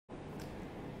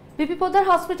BP Poddar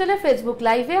হসপিটালের Facebook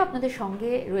লাইভে আপনাদের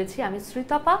সঙ্গে রয়েছি আমি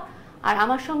শ্রীতপা। আর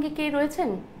আমার সঙ্গে কে রয়েছেন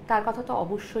তার কথা তো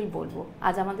অবশ্যই বলবো।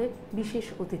 আজ আমাদের বিশেষ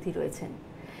অতিথি রয়েছেন,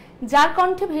 যার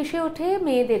কণ্ঠে ভেসে ওঠে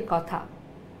মেয়েদের কথা,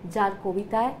 যার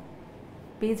কবিতায়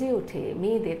বেজে ওঠে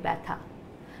মেয়েদের ব্যথা,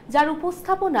 যার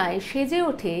উপস্থাপনায় সেজে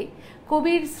ওঠে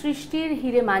কবির সৃষ্টির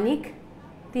হিরে মানিক।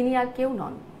 তিনি আর কেউ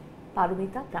নন,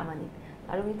 পারমিতা প্রামাণিক।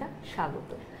 পারমিতা,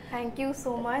 স্বাগত। থ্যাংক ইউ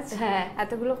সো মাচ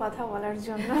এতগুলো কথা বলার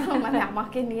জন্য। মানে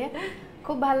আমাকে নিয়ে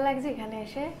খুব ভালো লাগছে এখানে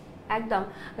এসে। একদম,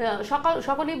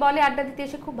 সকলেই বলে আড্ডা দিতে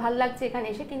এসে খুব ভালো লাগছে এখানে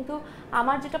এসে, কিন্তু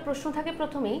আমার যেটা প্রশ্ন থাকে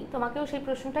প্রথমেই, তোমাকেও সেই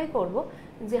প্রশ্নটাই করব,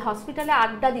 যে হসপিটালে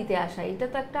আড্ডা দিতে আসা এটা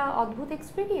তো একটা অদ্ভুত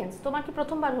এক্সপিরিয়েন্স। তোমার কি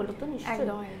প্রথমবার হলো? তো নিশ্চয়ই।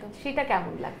 একদম একদম। সেটা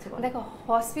কেমন লাগছে? দেখো,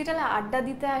 হসপিটালে আড্ডা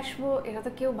দিতে আসবো এটা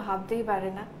তো কেউ ভাবতেই পারে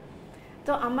না।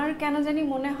 তো আমার কেন জানি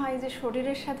মনে হয় যে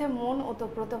শরীরের সাথে মন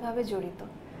ওতপ্রোতভাবে জড়িত।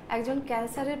 একজন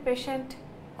ক্যান্সারের পেশেন্ট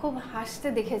খুব হাসতে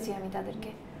দেখেছি আমি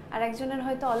তাদেরকে, আর একজনের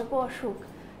হয়তো অল্প অসুখ,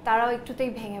 তারাও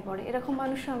একটুতেই ভেঙে পড়ে, এরকম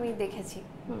মানুষও আমি দেখেছি।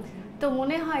 তো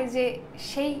মনে হয় যে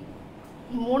সেই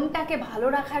মনটাকে ভালো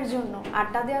রাখার জন্য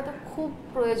আড্ডা দেওয়া তো খুব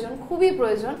প্রয়োজন, খুবই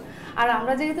প্রয়োজন। আর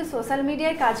আমরা যেহেতু সোশ্যাল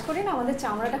মিডিয়ায় কাজ করি না, আমাদের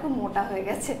চামড়াটা খুব মোটা হয়ে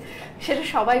গেছে, সেটা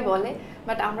সবাই বলে,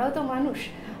 বাট আমরাও তো মানুষ।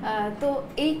 তো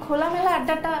এই খোলামেলা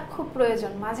আড্ডাটা খুব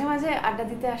প্রয়োজন। মাঝে মাঝে আড্ডা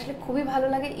দিতে আসলে খুবই ভালো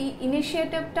লাগে। এই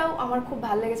ইনিশিয়েটিভটাও আমার খুব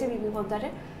ভালো লেগেছে বিপি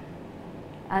পোদ্দারের।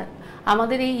 আর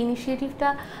আমাদের এই ইনিশিয়েটিভটা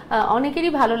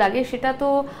অনেকেরই ভালো লাগে, সেটা তো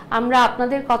আমরা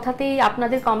আপনাদের কথাতেই,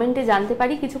 আপনাদের কমেন্টে জানতে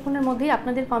পারি। কিছুক্ষণের মধ্যেই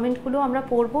আপনাদের কমেন্টগুলো আমরা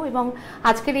পড়বো এবং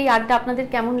আজকের এই আড্ডা আপনাদের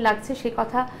কেমন লাগছে সে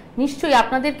কথা নিশ্চয়ই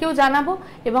আপনাদেরকেও জানাবো।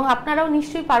 এবং আপনারাও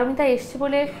নিশ্চয়ই পারমিতা এসছে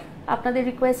বলে আপনাদের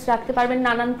রিকোয়েস্ট রাখতে পারবেন,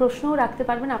 নানান প্রশ্নও রাখতে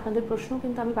পারবেন। আপনাদের প্রশ্ন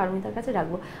কিন্তু আমি পারমিতার কাছে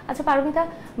রাখবো। আচ্ছা পারমিতা,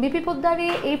 বিপি পোদ্দারে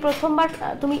এই প্রথমবার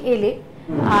তুমি এলে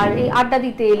আর এই আড্ডা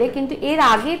দিতে এলে, কিন্তু এর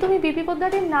আগে তুমি বিপি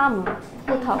পোদ্দারের নাম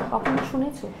কোথাও কখনো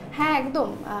শুনেছো? হ্যাঁ একদম।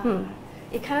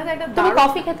 এখানে তো একটা তুমি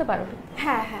কফি খেতে পারো।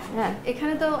 হ্যাঁ হ্যাঁ হ্যাঁ,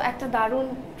 এখানে তো একটা দারুণ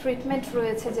ট্রিটমেন্ট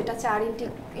রয়েছে, যেটা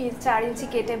 4 ইঞ্চি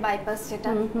কেটে বাইপাস, যেটা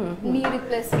নি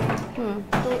রিপ্লেসমেন্ট।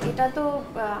 তো এটা তো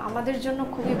আমাদের জন্য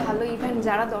খুবই ভালো। ইভেন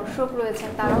যারা দর্শক রয়েছেন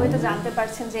তারাও হয়তো জানতে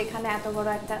পারছেন যে এখানে এত বড়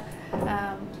একটা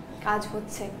কাজ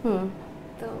হচ্ছে।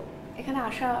 তো এখানে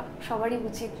আসা সবারই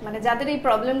উচিত, মানে যাদের এই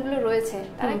প্রবলেমগুলো রয়েছে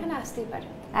তারা এখানে আসতেই পারে।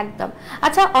 একদম।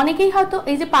 আচ্ছা, অনেকেই হয়তো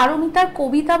এই যে পারমিতার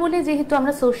কবিতা বলে যেহেতু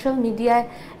আমরা সোশ্যাল মিডিয়ায়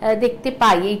দেখতে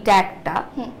পাই এই ট্যাগটা,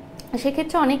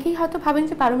 সেক্ষেত্রে অনেকেই হয়তো ভাবেন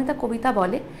যে পারমিতা কবিতা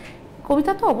বলে।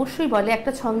 কবিতা তো অবশ্যই বলে,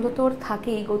 একটা ছন্দ তোর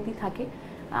থাকে, এই গতি থাকে,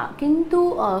 কিন্তু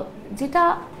যেটা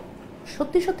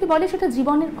সত্যি সত্যি বলে সেটা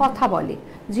জীবনের কথা বলে,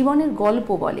 জীবনের গল্প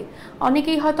বলে।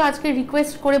 অনেকেই হয়তো আজকে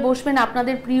রিকোয়েস্ট করে বসবেন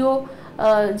আপনাদের প্রিয়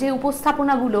যে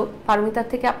উপস্থাপনাগুলো পারমিতার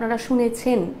থেকে আপনারা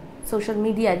শুনেছেন, সোশ্যাল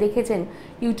মিডিয়ায় দেখেছেন,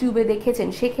 ইউটিউবে দেখেছেন,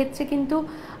 সেক্ষেত্রে কিন্তু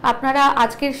আপনারা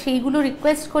আজকের সেইগুলো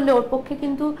রিকোয়েস্ট করলে ওর পক্ষে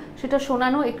কিন্তু সেটা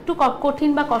শোনানো একটু কঠিন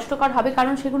বা কষ্টকর হবে,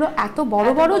 কারণ সেগুলো এত বড়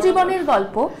বড় জীবনের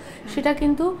গল্প, সেটা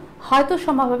কিন্তু হয়তো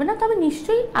সম্ভব হবে না। তবে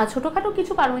নিশ্চয়ই ছোটোখাটো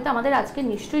কিছু পারমিতা আমাদের আজকে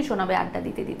নিশ্চয়ই শোনাবে আড্ডা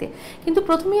দিতে দিতে। কিন্তু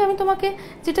প্রথমেই আমি তোমাকে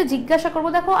যেটা জিজ্ঞাসা করবো,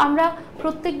 দেখো আমরা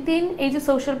প্রত্যেক দিন এই যে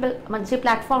সোশ্যাল মানে যে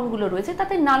প্ল্যাটফর্মগুলো রয়েছে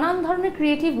তাতে নানান ধরনের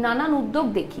ক্রিয়েটিভ নানান উদ্যোগ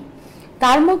দেখি,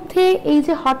 তার মধ্যে এই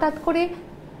যে হঠাৎ করে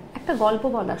একটা গল্প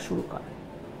বলা শুরু করা,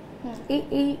 এই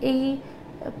এই এই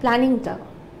প্ল্যানিংটা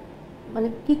মানে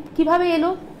কিভাবে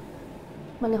এলো?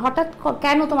 মানে হঠাৎ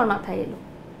কেন তোমার মাথায় এলো?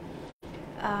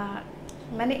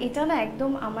 মানে এটা না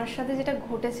একদম আমার সাথে যেটা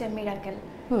ঘটেছে মিরাকেল।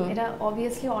 এটা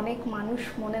অবভিয়াসলি অনেক মানুষ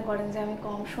মনে করেন যে আমি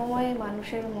কম সময়ে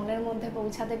মানুষের মনের মধ্যে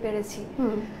পৌঁছাতে পেরেছি।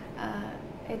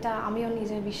 এটা আমিও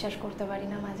নিজে বিশ্বাস করতে পারি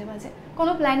না। মাঝে মাঝে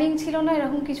কোনো প্ল্যানিং ছিল না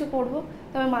এরকম কিছু করব,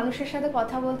 তবে মানুষের সাথে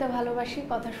কথা বলতে ভালোবাসি,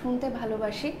 কথা শুনতে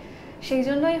ভালোবাসি, সেই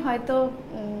জন্যই হয়তো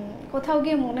কোথাও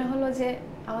গিয়ে মনে হলো যে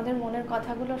আমাদের মনের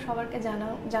কথাগুলো সবারকে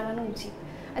জানানো উচিত।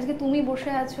 আজকে তুমি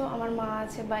বসে আছো, আমার মা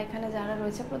আছে, বা এখানে যারা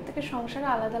রয়েছে প্রত্যেকের সংসারে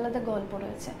আলাদা আলাদা গল্প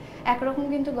রয়েছে, একরকম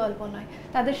কিন্তু গল্প নয়।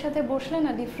 তাদের সাথে বসলে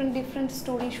না ডিফারেন্ট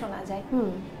স্টোরি শোনা যায়।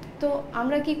 তো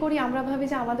আমরা কি করি, আমরা ভাবি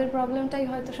যে আমাদের প্রবলেমটাই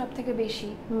হয়তো সব থেকে বেশি,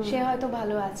 সে হয়তো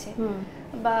ভালো আছে,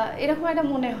 বা এরকম একটা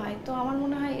মনে হয়। তো আমার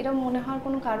মনে হয় এরকম মনে হওয়ার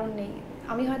কোনো কারণ নেই।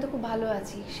 আমি হয়তো খুব ভালো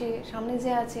আছি, সে সামনে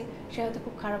যে আছে সে হয়তো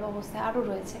খুব খারাপ অবস্থায় আরও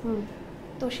রয়েছে।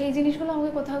 তো সেই জিনিসগুলো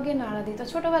আমাকে কোথাও গিয়ে নাড়া দিত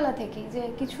ছোটবেলা থেকেই, যে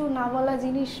কিছু না বলা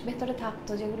জিনিস ভেতরে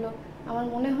থাকতো যেগুলো আমার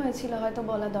মনে হয়েছিল হয়তো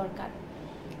বলা দরকার।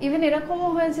 ইভেন এরকমও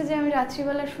হয়েছে যে আমি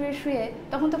রাত্রিবেলা শুয়ে শুয়ে,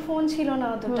 তখন তো ফোন ছিল না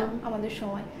অতটা আমাদের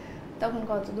সময়, তখন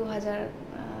কত 2000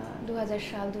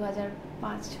 সাল,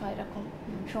 2005-06 এরকম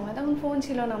সময়, তখন ফোন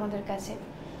ছিল না আমাদের কাছে।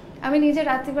 আমি নিজে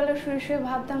রাত্রিবেলা শুয়ে শুয়ে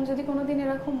ভাবতাম যদি কোনোদিন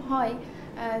এরকম হয়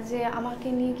যে আমাকে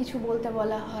নিয়ে কিছু বলতে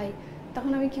বলা হয়,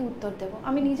 তখন আমি কি উত্তর দেব।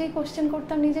 আমি নিজেই কোশ্চেন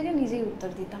করতাম নিজেকে, নিজেই উত্তর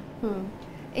দিতাম।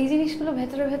 এই জিনিসগুলো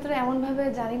ভেতরে ভেতরে এমনভাবে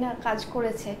জানি না কাজ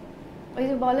করেছে ওই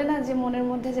যে বলে না যে মনের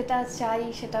মধ্যে যেটা চাই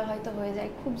সেটা হয়তো হয়ে যায়,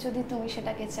 খুব যদি তুমি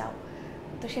সেটাকে চাও।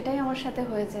 তো সেটাই আমার সাথে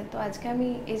হয়েছে। তো আজকে আমি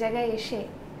এই জায়গায় এসে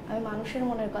আমি মানুষের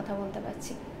মনের কথা বলতে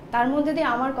পারছি, তার মধ্যে দিয়ে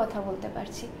আমার কথা বলতে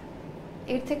পারছি।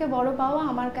 এর থেকে বড় পাওয়া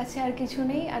আমার কাছে আর কিছু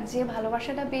নেই। আর যে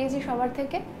ভালোবাসাটা পেয়েছি সবার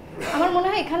থেকে, আমার মনে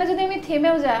হয় এখানে যদি আমি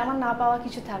থেমেও যাই আমার না পাওয়া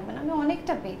কিছু থাকবে না। আমি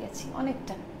অনেকটা পেয়ে গেছি,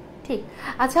 অনেকটা। ঠিক।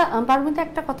 আচ্ছা পারমিতা,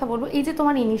 একটা কথা বলবো, এই যে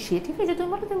তোমার ইনিশিয়েটিভ, এই যে তুমি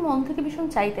বলো তুমি মন থেকে ভীষণ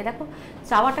চাইতে, দেখো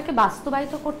চাওয়াটাকে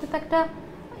বাস্তবায়িত করতে তো একটা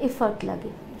এফার্ট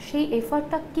লাগে। সেই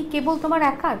এফার্টটা কি কেবল তোমার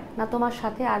একার, না তোমার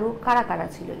সাথে আরো কারা কারা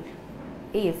ছিল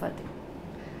এই এফার্টে?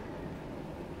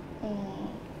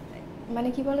 মানে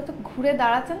কি বলতো, ঘুরে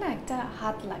দাঁড়াতে না একটা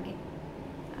হাত লাগে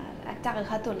আর একটা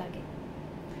আঘাতও লাগে,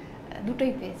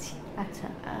 দুটোই পেয়েছি। আচ্ছা,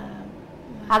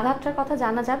 আঘাতটার কথা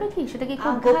জানা যাবে কি? সেটা কি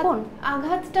খুব গোপন?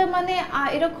 আঘাতটা মানে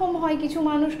এরকম হয়, কিছু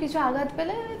মানুষ কিছু আঘাত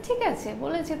পেলে ঠিক আছে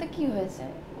বলেছে তো কি হয়েছে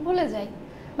ভুলে যাই,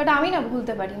 বাট আমি না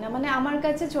ভুলতে পারি না। মানে আমার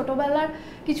কাছে ছোটবেলার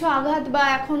কিছু আঘাত বা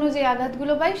এখনো যে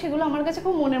আঘাতগুলো পাই সেগুলো আমার কাছে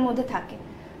খুব মনের মধ্যে থাকে।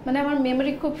 মানে আমার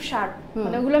মেমোরি খুব শার্প,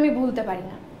 মানে ওগুলো আমি ভুলতে পারি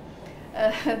না।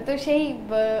 তো সেই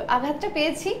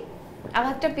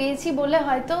আঘাতটা পেয়েছি বলে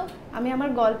হয়তো আমি আমার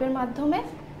গল্পের মাধ্যমে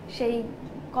সেই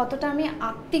কতটা আমি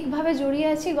আত্মিকভাবে জড়িয়ে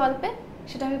আছি গল্পে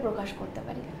সেটা আমি প্রকাশ করতে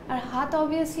পারি। আর হাত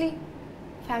অবভিয়াসলি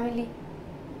ফ্যামিলি,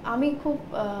 আমি খুব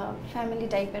ফ্যামিলি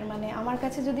টাইপের। মানে আমার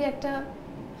কাছে যদি একটা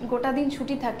গোটা দিন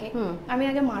ছুটি থাকে, আমি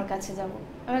আগে মার কাছে যাব,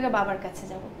 আমি আগে বাবার কাছে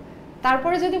যাব।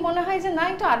 তারপরে যদি মনে হয় যে না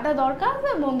একটু আড্ডা দরকার,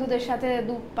 বন্ধুদের সাথে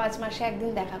 2-5 মাসে একদিন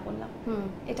দেখা করলাম।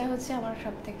 এটা হচ্ছে আমার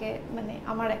সব থেকে, মানে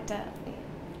আমার একটা।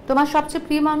 তোমার সবচেয়ে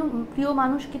প্রিয়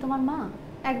মানুষ কি তোমার মা?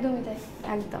 একদমই তাই,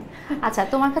 একদম। আচ্ছা,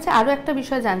 তোমার কাছে আরো একটা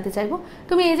বিষয় জানতে চাইবো।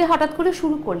 তুমি এই যে হঠাৎ করে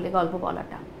শুরু করলে গল্প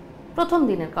বলাটা, প্রথম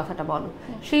দিনের কথাটা বলো,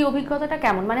 সেই অভিজ্ঞতাটা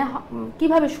কেমন? মানে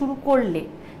কিভাবে শুরু করলে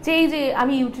যে এই যে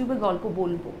আমি ইউটিউবে গল্প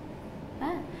বলবো,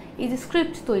 হ্যাঁ, এই যে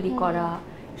স্ক্রিপ্ট তৈরি করা,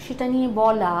 সেটা নিয়ে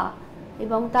বলা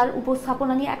এবং তার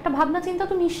উপস্থাপনা নিয়ে একটা ভাবনা চিন্তা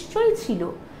তো নিশ্চয়ই ছিল।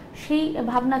 সেই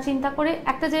ভাবনা চিন্তা করে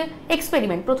একটা যে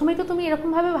এক্সপেরিমেন্ট, প্রথমেই তো তুমি এরকম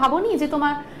ভাবে ভাবোনি যে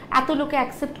তোমার এত লোকে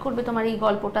অ্যাকসেপ্ট করবে তোমার এই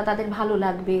গল্পটা, তাদের ভালো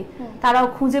লাগবে, তারাও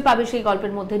খুঁজে পাবে সেই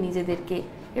গল্পের মধ্যে নিজেদেরকে,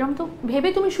 এরকম তো ভেবে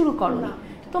তুমি শুরু করো না।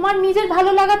 তোমার নিজের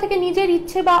ভালো লাগা থেকে, নিজের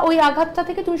ইচ্ছে বা ওই আঘাতটা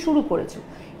থেকে তুমি শুরু করেছো।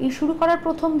 এই শুরু করার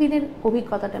প্রথম দিনের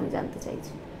অভিজ্ঞতাটা আমি জানতে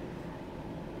চাইছি।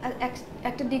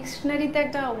 একটা ডিকশনারিতে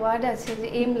একটা ওয়ার্ড আছে যে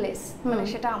এমলেস, মানে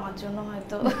সেটা আমার জন্য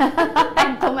হয়তো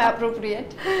একদম অ্যাপ্রোপ্রিয়েট,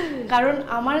 কারণ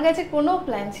আমার কাছে কোনো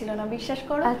প্ল্যান ছিল না, বিশ্বাস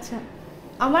করো। আচ্ছা,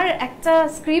 আমার একটা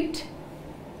স্ক্রিপ্ট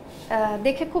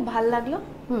দেখে খুব ভালো লাগলো।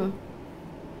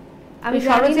 আমি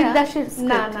সরজিৎ দাসের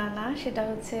না না না সেটা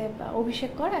হচ্ছে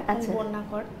অভিষেক কর, এখন বন্যা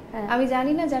কর। আমি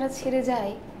জানি না যারা ছেড়ে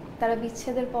যায় তারা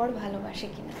বিচ্ছেদের পর ভালোবাসে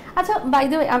কিনা। আচ্ছা, বাই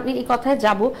দ্য ওয়ে আমি এই কথায়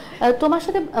যাব, তোমার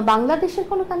সাথে বাংলাদেশের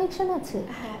কোনো কানেকশন আছে?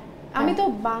 হ্যাঁ, আমি তো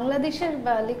বাংলাদেশের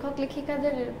লেখক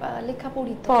লেখিকাদের লেখা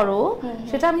পড়ো,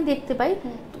 সেটা আমি দেখতে পাই।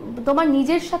 তোমার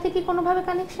নিজের সাথে কি কোনোভাবে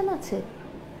কানেকশন আছে?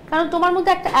 কারণ তোমার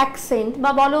মধ্যে একটা অ্যাকসেন্ট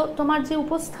বা বলো তোমার যে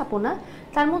উপস্থাপনা,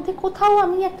 তার মধ্যে কোথাও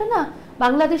আমি একটা না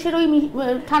বাংলাদেশের ওই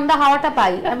ঠান্ডা হাওয়াটা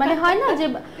পাই। মানে হয় না যে,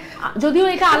 যদিও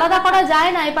এটা আলাদা করা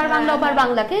যায় না, এপার বাংলা ওপার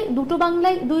বাংলাকে,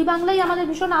 দুই বাংলাই আমাদের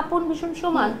ভীষণ আপন, ভীষণ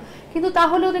সমান, কিন্তু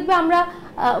তাহলেও দেখবে আমরা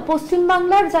পশ্চিম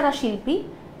বাংলার যারা শিল্পী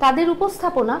তাদের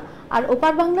উপস্থাপনা আর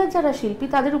ওপার বাংলার যারা শিল্পী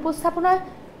তাদের উপস্থাপনায়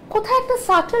কোথায় একটা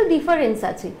সাটল ডিফারেন্স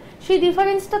আছে। সেই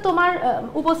ডিফারেন্সটা তোমার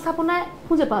উপস্থাপনায়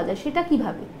খুঁজে পাওয়া যায়, সেটা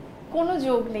কিভাবে? কোনো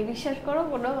যোগ নেই, বিশ্বাস করো,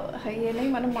 কোনো ইয়ে নেই।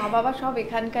 মানে মা বাবা সব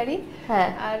এখানকারই,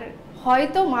 আর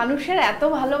হয়তো মানুষের এত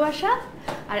ভালোবাসা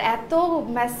আর এত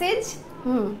মেসেজ,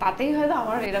 তাতেই হয়তো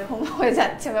আমার এরকম হয়ে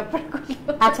যাচ্ছে ব্যাপারগুলো।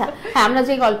 আচ্ছা, হ্যাঁ, আমরা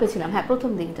যে গল্পে ছিলাম, হ্যাঁ,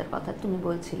 প্রথম দিনটার কথা তুমি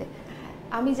বলছিলে।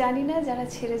 আমি জানি না যারা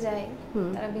ছেড়ে যায়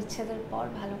তারা বিচ্ছেদের পর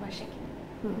ভালোবাসে কিনা।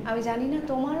 আমি জানি না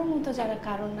তোমারও মতো যারা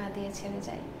কারণ না দিয়ে ছেড়ে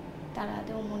যায় তারা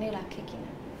আদৌ মনে রাখে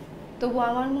কিনা। তবু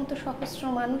আমার মতো সহস্র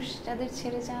মানুষ যাদের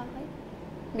ছেড়ে যাওয়া হয়,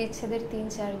 বিচ্ছেদের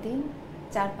 3-4 দিন,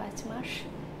 4-5 মাস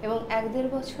এবং 1-1.5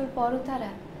 বছর পরও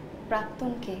তারা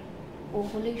প্রাক্তনকে ও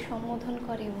বলেই সম্বোধন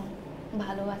করে এবং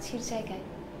ভালো আছির জায়গায়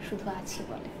শুধু আছি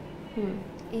বলে।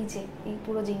 এই যে এই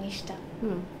পুরো জিনিসটা,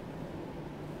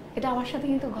 এটা আমার সাথে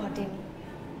কিন্তু ঘটেনি,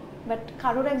 বাট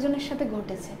কারোর একজনের সাথে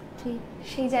ঘটেছে।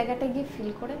 সেই জায়গাটা গিয়ে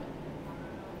ফিল করে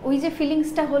ওই যে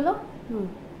ফিলিংসটা হলো,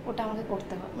 ওটা আমাকে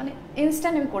করতে হবে। মানে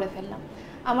ইনস্ট্যান্ট আমি করে ফেললাম।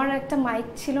 আমার একটা মাইক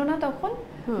ছিল না তখন,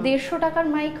 150 টাকার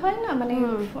মাইক হয় না, মানে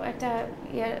একটা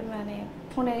মানে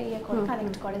ফোনে করে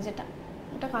কানেক্ট করে, যেটা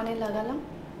ওটা কানে লাগালাম।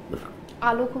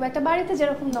 আলো খুব একটা, বাড়িতে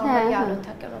যেরকম নরমালি আলো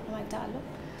থাকে ওরকম একটা আলো।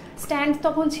 স্ট্যান্ড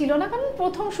তখন ছিল না, কারণ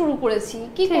প্রথম শুরু করেছি,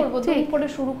 কি করবো, দুই করে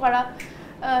শুরু করা।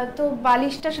 তো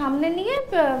বালিশটা সামনে নিয়ে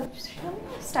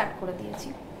স্টার্ট করে দিয়েছি।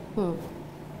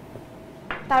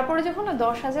 তারপরে যখন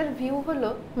 10,000 ভিউ হলো,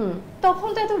 তখন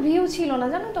তো এত ভিউ ছিল না,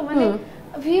 জানো তো, মানে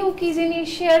ভিউ কি জিনিস,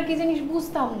 শেয়ার কি জিনিস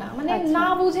বুঝতাম না, মানে না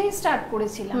বুঝেই স্টার্ট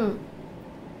করেছিলাম।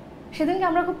 সেদিনকে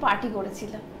আমরা খুব পার্টি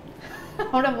করেছিলাম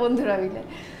আমরা বন্ধুরা মিলে,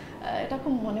 এটা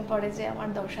খুব মনে পড়ে যে আমার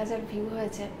 10,000 ভিউ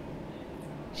হয়েছে।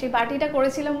 সেই পার্টিটা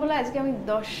করেছিলাম বলে আজকে আমি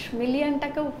 10 মিলিয়ন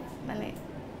টাকাও, মানে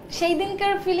সেই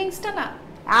দিনকার ফিলিংসটা না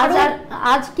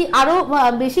আজ কি আরো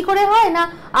বেশি করে হয় না?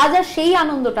 আজ আর সেই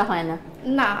আনন্দটা হয় না?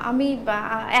 না, আমি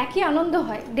একই আনন্দ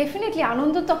হয়, ডেফিনেটলি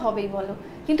আনন্দ তো হবেই বলো,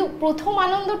 কিন্তু প্রথম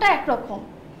আনন্দটা একরকম,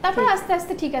 তারপর আস্তে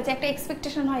আস্তে ঠিক আছে একটা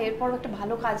এক্সপেকটেশন হয়, এরপর একটা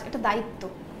ভালো কাজ, একটা দায়িত্ব,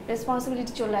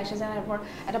 রেসপন্সিবিলিটি চলে আসে যে এরপর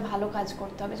একটা ভালো কাজ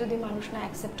করতে হবে। যদি মানুষ না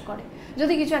অ্যাকসেপ্ট করে,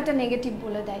 যদি কিছু একটা নেগেটিভ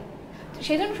বলে দেয়,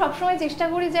 সেই জন্য সবসময় চেষ্টা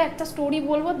করি যে একটা স্টোরি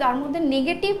বলবো তার মধ্যে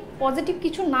নেগেটিভ পজিটিভ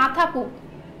কিছু না থাকুক,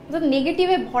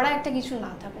 নেগেটিভে ভরা একটা কিছু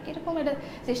না থাকুক, এরকম একটা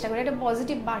চেষ্টা করি, একটা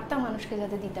পজিটিভ বার্তা মানুষকে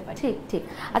যাতে দিতে পারি। ঠিক ঠিক।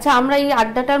 আচ্ছা, আমরা এই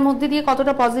আড্ডাটার মধ্যে দিয়ে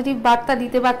কতটা পজিটিভ বার্তা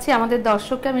দিতে পারছি আমাদের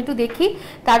দর্শককে আমি একটু দেখি।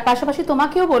 তার পাশাপাশি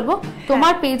তোমাকেও বলবো,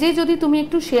 তোমার পেজে যদি তুমি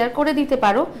একটু শেয়ার করে দিতে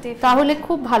পারো তাহলে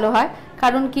খুব ভালো হয়,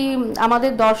 কারণ কি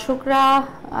আমাদের দর্শকরা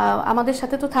আমাদের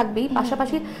সাথে তো থাকবেই,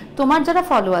 পাশাপাশি তোমার যারা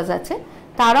ফলোয়ার্স আছে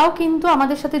তারাও কিন্তু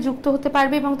আমাদের সাথে যুক্ত হতে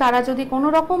পারবে, এবং তারা যদি কোনো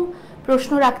রকম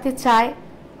প্রশ্ন রাখতে চায়,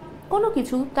 কোনো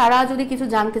কিছু তারা যদি কিছু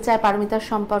জানতে চায় পারমিতার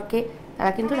সম্পর্কে,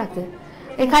 তারা কিন্তু রাখতে।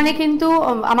 এখানে কিন্তু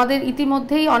আমাদের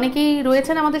ইতিমধ্যেই অনেকেই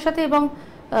রয়েছেন আমাদের সাথে, এবং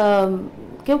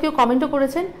কেউ কেউ কমেন্টও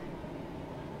করেছেন।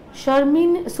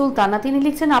 শারমিন সুলতানা তিনি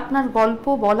লিখছেন, আপনার গল্প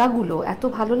বলাগুলো এত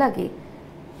ভালো লাগে।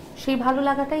 সেই ভালো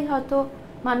লাগাটাই হয়তো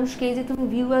মানুষকে, এই যে তুমি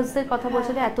ভিউয়ার্সদের কথা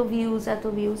বলছিলে, এত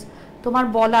ভিউজ, তোমার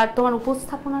বলার, তোমার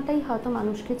উপস্থাপনাটাই হয়তো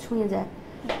মানুষকে ছুঁয়ে যায়।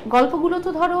 গল্পগুলো তো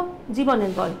ধরো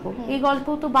জীবনের গল্প, এই গল্প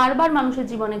তো বারবার মানুষের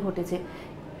জীবনে ঘটেছে,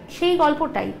 সেই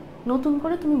গল্পটাই নতুন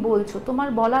করে তুমি বলছো, তোমার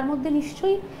বলার মধ্যে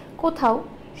নিশ্চয়ই কোথাও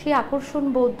সেই আকর্ষণ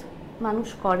বোধ মানুষ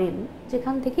করেন,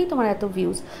 যেখান থেকেই তোমার এত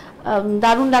ভিউজ।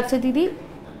 দারুণ লাগছে দিদি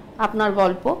আপনার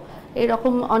গল্প,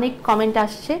 এরকম অনেক কমেন্ট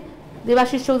আসছে।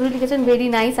 দেবাশিস চৌধুরী লিখেছেন, very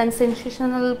nice and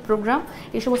sensational programme,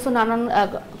 এই সমস্ত নানান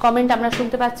কমেন্ট আমরা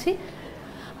শুনতে পাচ্ছি।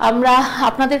 আমরা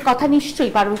আপনাদের কথা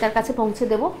নিশ্চয়ই পারমিতার কাছে পৌঁছে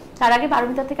দেব। তার আগে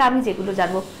পারমিতার থেকে আমি যেগুলো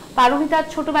জানবো, পারমিতার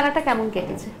ছোটবেলাটা কেমন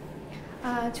কেটেছে?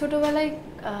 ছোটবেলায়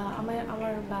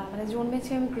আমার মানে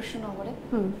জন্মেছি আমি কৃষ্ণনগরে,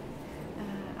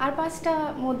 আর 5টা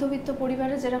মধ্যবিত্ত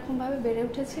পরিবারে যেরকম ভাবে বেড়ে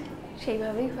উঠেছি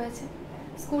সেইভাবেই হয়েছে।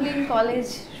 স্কুলিং, কলেজ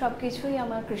সবকিছুই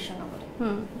আমার কৃষ্ণনগরে।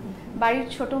 বাড়ির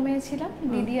ছোট মেয়ে ছিলাম,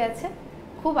 দিদি আছে,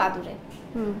 খুব আদরে,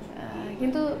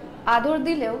 কিন্তু আদর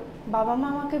দিলেও বাবা মা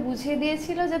আমাকে বুঝিয়ে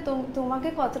দিয়েছিল যে তোমাকে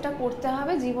কতটা করতে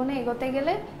হবে, জীবনে এগোতে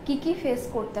গেলে কি কি ফেস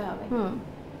করতে হবে।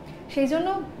 সেই জন্য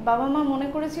বাবা মা মনে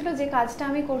করেছিল যে কাজটা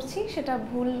আমি করছি সেটা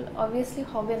ভুল অবভিয়াসলি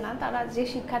হবে না, তারা যে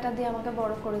শিক্ষাটা দিয়ে আমাকে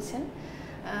বড় করেছেন,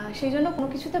 সেই জন্য কোনো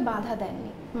কিছুতে বাধা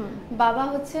দেননি। বাবা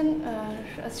হচ্ছেন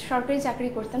সরকারি চাকরি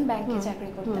করতেন, ব্যাংকে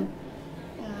চাকরি করতেন।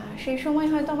 সেই সময়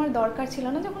হয়তো আমার দরকার ছিল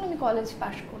না, যখন আমি কলেজ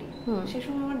পাশ করি সেই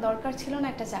সময় আমার দরকার ছিল না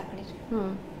একটা চাকরির,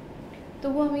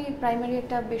 তবু আমি প্রাইমারি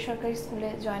একটা বেসরকারি স্কুলে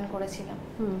জয়েন করেছিলাম।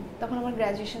 তখন আমার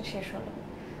গ্র্যাজুয়েশন শেষ হলো,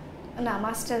 না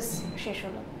মাস্টার্স শেষ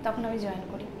হলো, তখন আমি জয়েন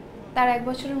করি। তার 1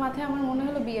 বছরের মাথায় আমার মনে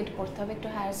হলো বিএড করতে হবে, একটু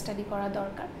হায়ার স্টাডি করা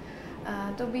দরকার।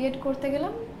 তো বিএড করতে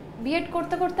গেলাম। বিএড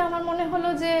করতে করতে আমার মনে হলো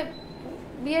যে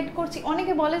বিএড করছি,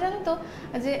 অনেকে বলে জানো তো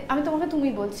যে আমি তোমাকে তুমি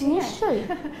বলছি, নিশ্চয়ই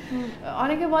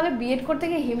অনেকে বলে বিএড করতে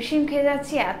গিয়ে হিমশিম খেয়ে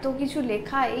যাচ্ছি, এত কিছু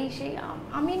লেখা এই সেই।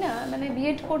 আমি না, মানে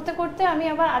বিএড করতে করতে আমি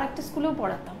আবার আরেকটা স্কুলেও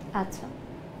পড়াতাম। আচ্ছা,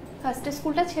 ফার্স্টে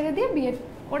স্কুলটা ছেড়ে দিয়ে বিএড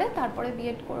করে, তারপরে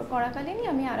বিএড করাকালীনই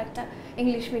আমি আরেকটা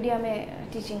ইংলিশ মিডিয়ামে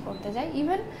টিচিং করতে যাই।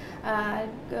 ইভেন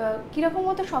কীরকম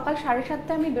হতো, সকাল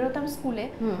 7:30টায় আমি বেরোতাম স্কুলে,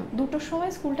 2টোর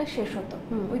সময় স্কুলটা শেষ হতো,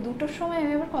 ওই 2টোর সময়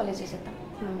আমি আবার কলেজে যেতাম,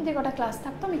 যে কটা ক্লাস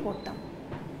থাকতো আমি করতাম।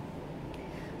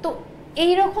 তো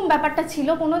এইরকম ব্যাপারটা ছিল,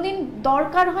 কোনোদিন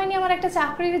দরকার হয়নি আমার একটা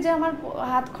চাকরির, যে আমার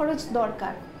হাত খরচ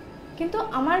দরকার, কিন্তু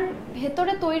আমার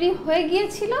ভেতরে তৈরি হয়ে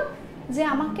গিয়েছিল যে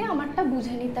আমাকে আমারটা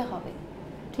বুঝে নিতে হবে।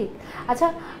 ঠিক। আচ্ছা,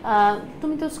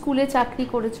 তুমি তো স্কুলে চাকরি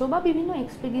করেছো বা বিভিন্ন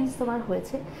এক্সপিরিয়েন্স তোমার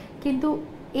হয়েছে, কিন্তু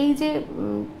এই যে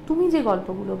তুমি যে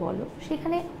গল্পগুলো বলো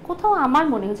সেখানে কোথাও আমার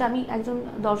মনে হচ্ছে, আমি একজন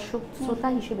দর্শক শ্রোতা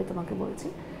হিসেবে তোমাকে বলছি,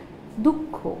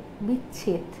 দুঃখ,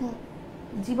 বিচ্ছেদ,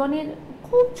 জীবনের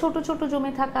খুব ছোট ছোট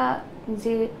জমে থাকা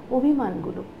যে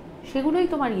অভিমানগুলো, সেগুলোই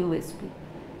তোমার ইউএসপি।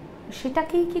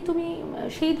 সেটাকেই কি তুমি,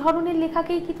 সেই ধরনের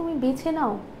লেখাকেই কি তুমি বেছে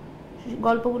নাও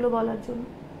গল্পগুলো বলার জন্য?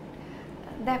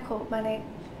 দেখো, মানে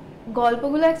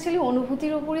গল্পগুলো অ্যাকচুয়ালি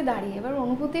অনুভূতির ওপরই দাঁড়িয়ে, এবার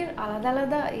অনুভূতির আলাদা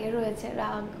আলাদা রয়েছে,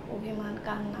 রাগ, অভিমান,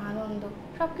 কান্না, আনন্দ,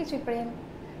 সবকিছুই, প্রেম,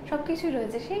 সবকিছুই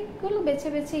রয়েছে, সেইগুলো বেছে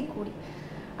বেছেই করি।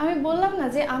 আমি বললাম না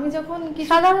যে আমি যখন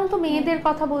সাধারণত মেয়েদের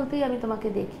কথা বলতেই আমি তোমাকে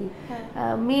দেখি,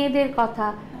 মেয়েদের কথা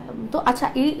তো। আচ্ছা,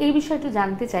 এই বিষয়ে একটু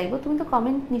জানতে চাইবো, তুমি তো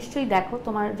কমেন্ট নিশ্চয়ই দেখো,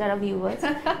 তোমার যারা ভিউয়ার্স,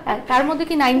 তার মধ্যে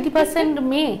কি 90%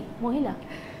 মেয়ে, মহিলা?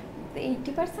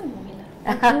 80% মহিলা।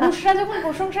 পুরুষরা যখন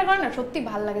প্রশংসা করে না সত্যি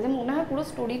ভালো লাগে, যে মনে হয় পুরো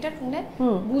স্টোরিটা শুনে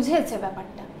বুঝেছে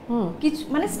ব্যাপারটা কিছু,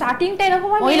 মানে স্টার্টিংটা এরকম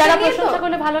হয়। মহিলারা প্রশংসা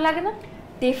করলে ভালো লাগে না?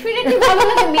 ডেফিনেটলি ভালো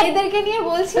লাগে, মেয়েদেরকে নিয়ে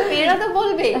বলছি, মেয়েরা তো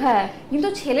বলবে, হ্যাঁ, কিন্তু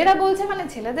ছেলেরা বলছে মানে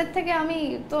ছেলেদের থেকে আমি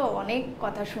তো অনেক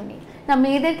কথা শুনি। না,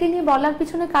 মেয়েদেরকে নিয়ে বলার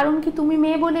পিছনে কারণ কি তুমি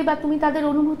মেয়ে বলে বা তুমি তাদের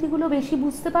অনুভূতিগুলো বেশি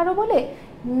বুঝতে পারো বলে,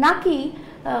 নাকি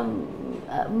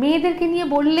মেয়েদেরকে নিয়ে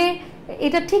বললে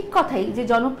এটা ঠিক কথাই যে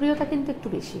জনপ্রিয়তা কিন্তু একটু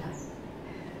বেশি হয়?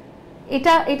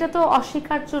 এটা তো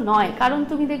অস্বীকার্য নয়, কারণ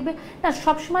তুমি দেখবে না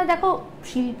সবসময় দেখো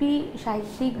শিল্পী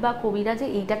সাহিত্যিক বা কবিরা যে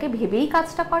এইটাকে ভেবেই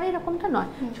কাজটা করে এরকমটা নয়,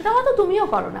 সেটা হয়তো তুমিও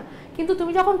করো না, কিন্তু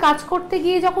তুমি যখন কাজ করতে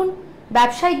গিয়ে যখন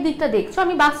ব্যবসায়িক দিকটা দেখছো,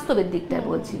 আমি বাস্তবের দিকটাই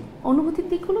বলছি, অনুভূতির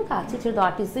দিকগুলো তো আছে, যে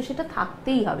আর্টিস্টদের সেটা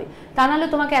থাকতেই হবে, তা নাহলে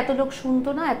তোমাকে এত লোক শুনতো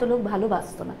না, এত লোক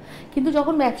ভালোবাসতো না। কিন্তু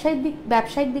যখন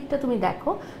ব্যবসায়িক দিকটা তুমি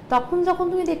দেখো, তখন যখন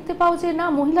তুমি দেখতে পাও যে না,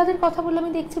 মহিলাদের কথা বলে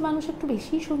আমি দেখছি মানুষ একটু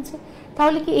বেশিই শুনছে,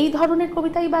 তাহলে কি এই ধরনের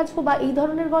কবিতাই বাঁচবো বা এই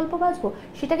ধরনের গল্প বাঁচবো,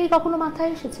 সেটা কি কখনো মাথায়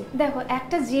এসেছে? দেখো,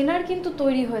 একটা জেনার কিন্তু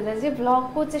তৈরি হয়ে যায়, যে ব্লগ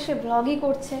করছে সে ব্লগই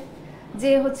করছে,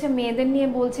 যে হচ্ছে মেয়েদের নিয়ে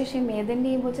বলছে সে মেয়েদের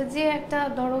নিয়ে বলছে, যে একটা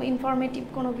ধরো ইনফরমেটিভ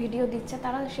কোনো ভিডিও দিচ্ছে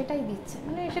তারা সেটাই দিচ্ছে,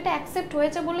 মানে সেটা অ্যাকসেপ্ট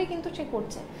হয়েছে বলেই কিন্তু সে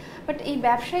করছে। বাট এই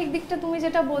ব্যবসায়িক দিকটা তুমি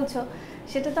যেটা বলছো,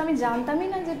 সেটা তো আমি জানতামই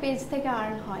না যে পেজ থেকে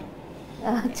আর্ন হয়।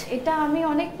 আচ্ছা, এটা আমি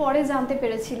অনেক পরে জানতে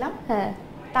পেরেছিলাম। হ্যাঁ,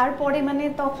 তারপরে মানে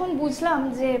তখন বুঝলাম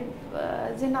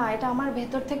যে না, এটা আমার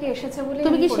ভেতর থেকে এসেছে বলে।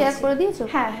 তুমি কি শেয়ার করে দিয়েছো?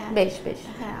 হ্যাঁ হ্যাঁ, বেশ বেশ,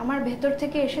 হ্যাঁ, আমার ভেতর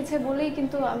থেকে এসেছে বলেই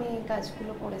কিন্তু আমি এই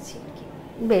কাজগুলো করেছি আর কি।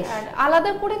 বেশ। আর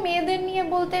আলাদা করে মেয়েদের নিয়ে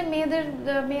বলতে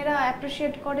মেয়েরা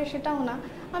অ্যাপ্রিশিয়েট করে সেটাও না,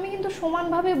 আমি কিন্তু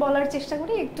সমানভাবে বলার চেষ্টা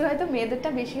করি, একটু হয়তো মেয়েদেরটা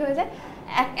বেশি হয়ে যায়,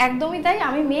 একদমই তাই।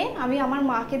 আমি মেয়ে, আমি আমার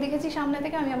মাকে দেখেছি সামনে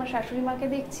থেকে, আমি আমার শাশুড়ি মাকে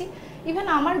দেখছি, ইভেন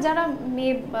আমার যারা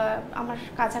মেয়ে আমার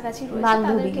কাছাকাছি রয়েছে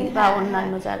তাদেরকে,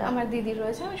 অন্যান্য যারা আমার দিদি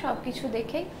রয়েছে, আমি সবকিছু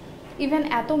দেখেই, ইভেন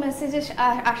এত মেসেজেস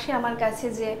আসে আমার কাছে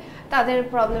যে তাদের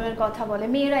প্রবলেমের কথা বলে,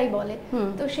 মেয়েরাই বলে,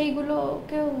 তো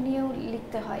সেইগুলোকেও নিয়েও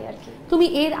লিখতে হয় আর কি। তুমি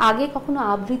এর আগে কখনো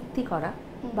আবৃত্তি করা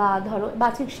বা ধরো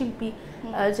বাচিক শিল্পী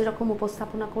যেরকম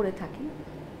উপস্থাপনা করে থাকি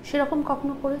সেরকম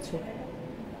কখনো করেছো?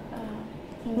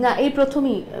 না, এই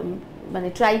প্রথমই মানে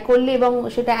ট্রাই করলে এবং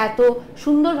সেটা এত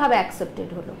সুন্দরভাবে অ্যাকসেপ্টেড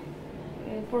হলো?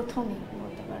 প্রথমই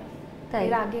বলতে পারো।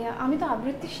 এর আগে আমি তো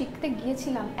আবৃত্তি শিখতে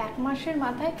গিয়েছিলাম, 1 মাসের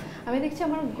মাথায় আমি দেখছি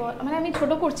আমার মানে আমি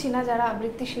ছোট করছি না যারা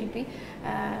আবৃত্তি শিল্পী,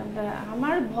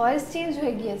 আমার ভয়েস চেঞ্জ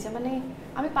হয়ে গিয়েছে, মানে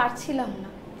আমি পারছিলাম না।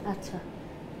 আচ্ছা,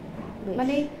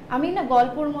 মানে আমি না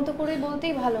গল্পর মতো করে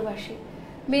বলতেই ভালোবাসি,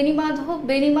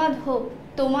 বেনিমাধব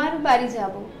তোমার বাড়ি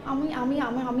যাব, আমি আমি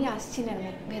আমি আসছি না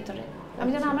ভেতরে, আমি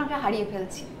যেন আমাকে হারিয়ে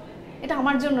ফেলছি। এটা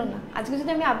আমার জন্য না, আজকে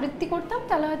যদি আমি আবৃত্তি করতাম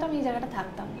তাহলে হয়তো আমি এই জায়গাটা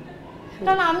থাকতাম না,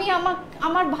 কারণ আমি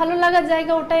আমার ভালো লাগার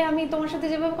জায়গা ওটাই, আমি তোমার সাথে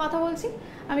যেভাবে কথা বলছি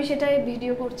আমি সেটাই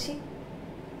ভিডিও করছি।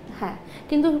 হ্যাঁ,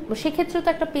 কিন্তু সেক্ষেত্রে তো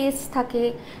একটা পেস থাকে,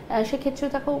 সেক্ষেত্রে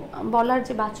তাকে বলার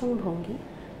যে বাচনভঙ্গি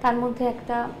তার মধ্যে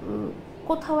একটা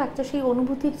কোথাও একটা সেই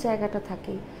অনুভূতির জায়গাটা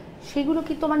থাকে, সেগুলো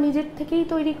কি তোমার নিজের থেকেই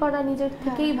তৈরি করা, নিজের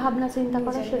থেকেই ভাবনা চিন্তা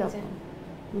করা সেরকম?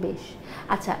 বেশ।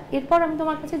 আচ্ছা, এরপর আমি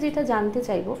তোমার কাছে যেটা জানতে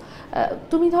চাইবো,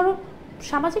 তুমি ধরো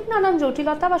সামাজিক নানান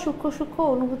জটিলতা বা সূক্ষ্ম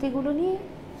অনুভূতিগুলো নিয়ে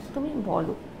তুমি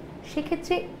বলো,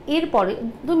 সেক্ষেত্রে এরপরে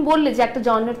তুমি বললে যে একটা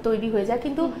জনার তৈরি হয়ে যায়,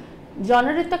 কিন্তু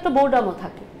জনারের তো একটা বোর্ডামও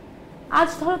থাকে। আজ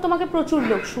ধরো তোমাকে প্রচুর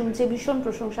লোক শুনছে, ভীষণ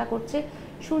প্রশংসা করছে,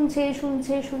 শুনছে,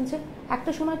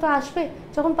 একটা সময় তো আসবে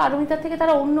যখন পারমিতার থেকে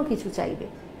তারা অন্য কিছু চাইবে,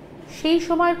 সেই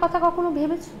সময়ের কথা কখনো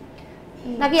ভেবেছো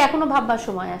নাকি এখনো ভাববার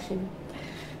সময় আসেনি?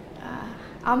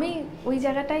 আমি ওই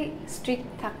জায়গাটাই স্ট্রিক্ট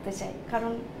থাকতে চাই,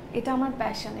 কারণ এটা আমার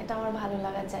প্যাশন, এটা আমার ভালো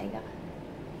লাগার জায়গা।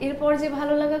 এরপর যে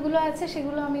ভালো লাগাগুলো আছে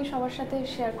সেগুলো আমি সবার সাথে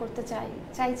শেয়ার করতে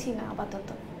চাইছি না আপাতত।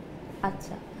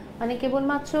 আচ্ছা, মানে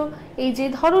কেবলমাত্র এই যে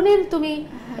ধরনের তুমি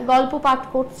গল্প পাঠ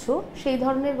করছো সেই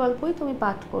ধরনের গল্পই তুমি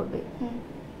পাঠ করবে।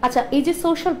 আচ্ছা, এই যে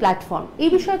সোশ্যাল প্ল্যাটফর্ম, এই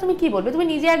বিষয়ে তুমি কি বলবে? তুমি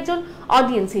নিজে একজন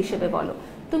অডিয়েন্স হিসেবে বলো,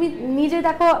 তুমি নিজে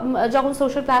দেখো যখন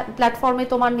সোশ্যাল প্ল্যাটফর্মে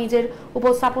তোমার নিজের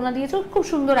উপস্থাপনা দিয়েছো, খুব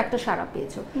সুন্দর একটা সাড়া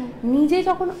পেয়েছো, নিজে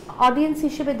যখন অডিয়েন্স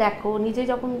হিসেবে দেখো, নিজে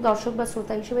যখন দর্শক বা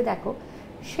শ্রোতা হিসেবে দেখো,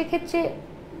 সেক্ষেত্রে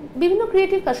বিভিন্ন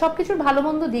ক্রিয়েটিভ কাজ, সবকিছুর ভালো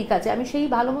মন্দ দিক আছে, আমি সেই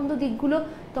ভালো মন্দ দিকগুলো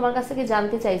তোমার কাছ থেকে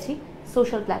জানতে চাইছি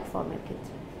সোশ্যাল প্ল্যাটফর্মের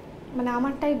ক্ষেত্রে। মানে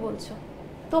আমারটাই বলছো?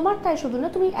 তোমারটাই শুধু না,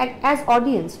 তুমি অ্যাজ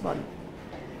অডিয়েন্স বলো,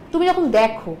 তুমি যখন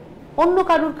দেখো অন্য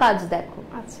কারুর কাজ দেখো।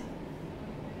 আচ্ছা,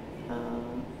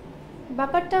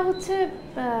 ব্যাপারটা হচ্ছে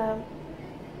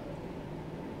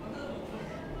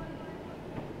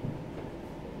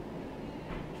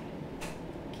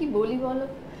কি বলি বলো,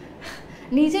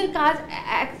 নিজের কাজ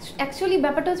অ্যাকচুয়ালি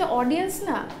ব্যাপারটা হচ্ছে অডিয়েন্স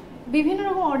না, বিভিন্ন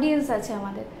রকম অডিয়েন্স আছে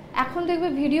আমাদের। এখন দেখবে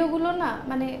ভিডিওগুলো না,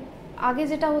 মানে আগে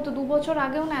যেটা হতো 2 বছর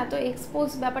আগেও না এত এক্সপোজ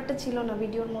ব্যাপারটা ছিল না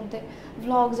ভিডিওর মধ্যে,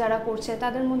 ভ্লগ যারা করছে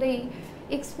তাদের মধ্যে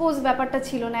এক্সপোজ ব্যাপারটা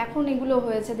ছিল না, এখন এগুলো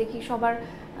হয়েছে দেখি সবার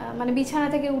মানে বিছানা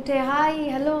থেকে উঠে হাই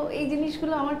হ্যালো এই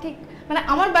জিনিসগুলো আমার ঠিক মানে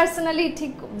আমার পার্সোনালি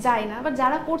ঠিক যায় না, আবার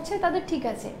যারা করছে তাদের ঠিক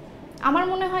আছে। আমার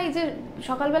মনে হয় যে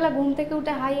সকালবেলা ঘুম থেকে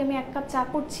উঠে হাই আমি 1 কাপ চা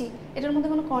করছি, এটার মধ্যে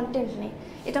কোনো কন্টেন্ট নেই,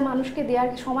 এটা মানুষকে দেওয়ার,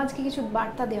 সমাজকে কিছু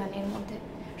বার্তা দেওয়া নেই। এর মধ্যে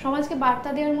সমাজকে বার্তা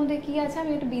দেওয়ার মধ্যে কি আছে,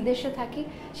 আমি একটু বিদেশে থাকি,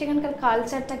 সেখানকার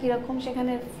কালচারটা কীরকম,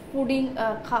 সেখানে ফুডিং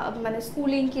মানে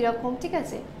স্কুলিং কীরকম, ঠিক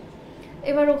আছে,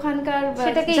 এবার ওখানকার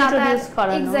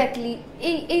এক্স্যাক্টলি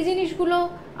এই জিনিসগুলো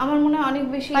আমার মনে হয় অনেক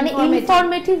বেশি মানে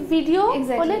ইনফরমেটিভ ভিডিও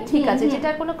বলে ঠিক আছে,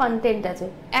 যেটার কোনো কন্টেন্ট আছে।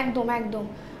 একদম একদম।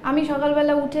 আমি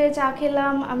সকালবেলা উঠে চা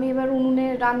খেলাম, আমি এবার উনুনে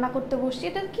রান্না করতে বসছি,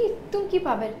 এটা কি তুমি কি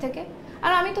পাবে এর থেকে?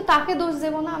 আর আমি তো তাকে দোষ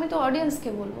দেবো না, আমি তো অডিয়েন্সকে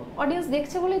বলবো, অডিয়েন্স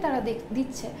দেখছে বলেই তারা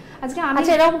দিচ্ছে। আজকে আমি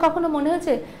আচ্ছা, এরকম কখনো মনে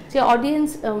হয়েছে যে অডিয়েন্স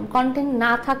কন্টেন্ট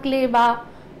না থাকলে বা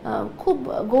খুব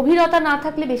গভীরতা না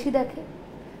থাকলে বেশি দেখে,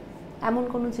 এমন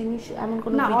কোনো জিনিস, এমন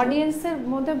কোনো না? অডিয়েন্সের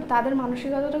মধ্যে তাদের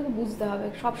মানসিকতাটাকে বুঝতে হবে,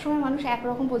 সবসময় মানুষ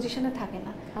একরকম পজিশনে থাকে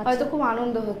না। হয়তো খুব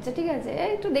আনন্দ হচ্ছে, ঠিক আছে,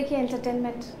 একটু দেখি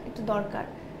এন্টারটেনমেন্ট একটু দরকার,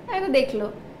 একটু দেখলো,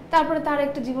 তারপরে তার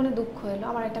একটা জীবনে দুঃখ এলো,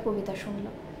 আমার একটা কবিতা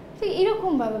শুনলো,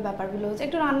 এরকম ভাবে ব্যাপারগুলো হচ্ছে।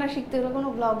 একটু রান্না শিখতে হলো কোনো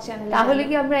ব্লগ চ্যানেল, তাহলে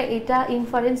কি আমরা এটা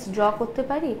ইনফারেন্স ড্র করতে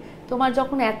পারি, তোমার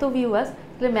যখন এত ভিউয়ার্স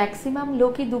তাহলে ম্যাক্সিমাম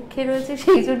লোকই দুঃখে রয়েছে,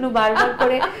 সেই জন্য বারবার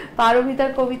করে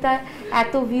পারমিতার কবিতা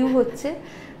এত ভিউ হচ্ছে?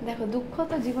 দেখো, দুঃখ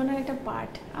তো জীবনের একটা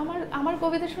পার্ট। আমার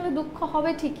কবিতা শুনে দুঃখ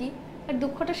হবে ঠিকই, আর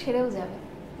দুঃখটা সেরেও যাবে।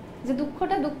 যে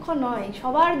দুঃখটা দুঃখ নয়,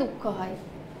 সবার দুঃখ হয়,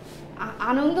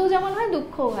 আনন্দও যেমন হয়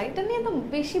দুঃখও হয়, এটা নিয়ে তো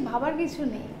বেশি ভাবার কিছু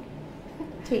নেই।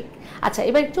 ঠিক। আচ্ছা,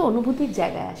 এবার একটু অনুভূতির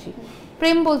জায়গায় আসি।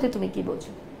 প্রেম বলতে তুমি কি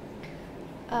বোঝো?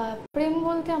 প্রেম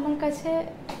বলতে আমার কাছে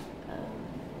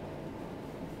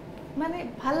মানে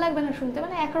ভাল লাগবে না শুনতে,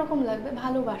 মানে একরকম লাগবে,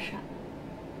 ভালোবাসা।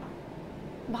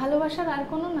 ভালোবাসার আর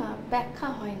কোনো না ব্যাখ্যা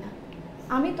হয় না।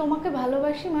 আমি তোমাকে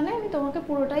ভালোবাসি মানে আমি তোমাকে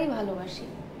পুরোটাই ভালোবাসি,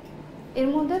 এর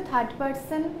মধ্যে থার্ড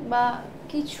পার্সন বা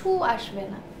কিছু আসবে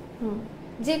না।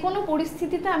 যে কোনো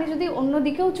পরিস্থিতিতে আমি যদি অন্য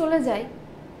দিকেও চলে যাই,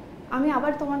 আমি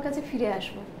আবার তোমার কাছে ফিরে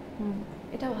আসবো,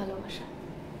 এটা ভালোবাসা।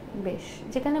 বেশ,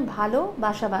 যেখানে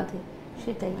ভালোবাসা বাঁধে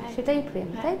সেটাই প্রেম,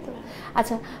 তাই তো?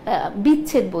 আচ্ছা,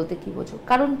 বিচ্ছেদ বলতে কি বোঝো?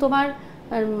 কারণ তোমার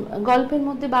গল্পের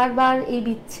মধ্যে বারবার এই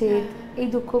বিচ্ছেদ, এই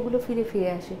দুঃখগুলো ফিরে ফিরে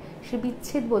আসে। সে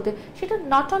বিচ্ছেদ বলতে সেটা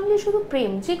নট অনলি শুধু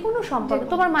প্রেম, যে কোনো সম্পর্ক,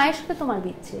 তোমার মায়ের সাথে তোমার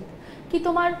বিচ্ছেদ, কি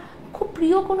তোমার খুব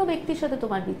প্রিয় কোনো ব্যক্তির সাথে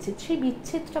তোমার বিচ্ছেদ, সেই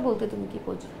বিচ্ছেদটা বলতে তুমি কি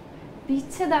বোঝো?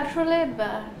 বিচ্ছেদ আসলে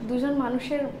দুজন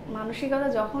মানুষের মানসিকতা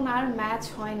যখন আর ম্যাচ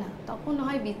হয় না, তখন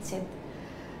হয় বিচ্ছেদ।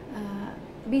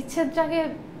 বিচ্ছেদটাকে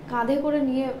কাঁধে করে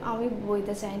নিয়ে আমি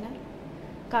বইতে চাই না,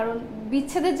 কারণ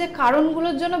বিচ্ছেদের যে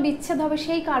কারণগুলোর জন্য বিচ্ছেদ হবে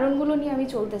সেই কারণগুলো নিয়ে আমি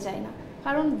চলতে চাই না।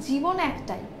 কারণ জীবন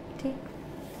একটাই, ঠিক,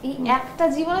 এই একটা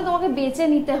জীবনে তোমাকে বেঁচে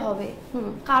নিতে হবে।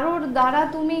 কারোর দ্বারা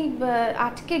তুমি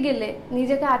আটকে গেলে,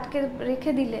 নিজেকে আটকে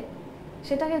রেখে দিলে,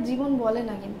 সেটাকে জীবন বলে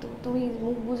না। কিন্তু তুমি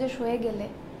মুখ বুজে সয়ে গেলে,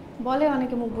 বলে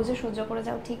অনেকে মুখ বুজে সহ্য করে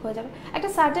যাও, ঠিক হয়ে যাবে, একটা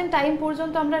সার্টেন টাইম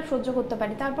পর্যন্ত আমরা সহ্য করতে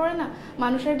পারি, তারপরে না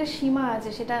মানুষের একটা সীমা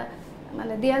আছে, সেটা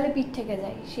মানে দেয়ালে পিঠ থেকে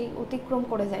যায়, সেই অতিক্রম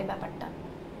করে যায় ব্যাপারটা।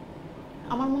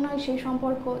 আমার মনে হয় সেই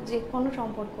সম্পর্ক, যে কোনো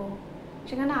সম্পর্ক,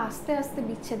 সেখানে আস্তে আস্তে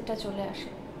বিচ্ছেদটা চলে আসে।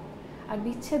 আর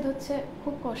বিচ্ছেদ হচ্ছে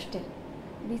খুব কষ্টের,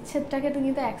 বিচ্ছেদটাকে তো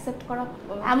কিন্তু অ্যাকসেপ্ট করা।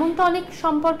 এমন তো অনেক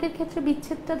সম্পর্কের ক্ষেত্রে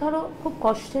বিচ্ছেদটা ধরো খুব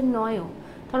কষ্টের নয়ও,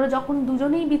 ধরো যখন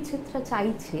দুজনেই বিচ্ছেদটা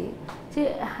চাইছে, যে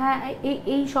হ্যাঁ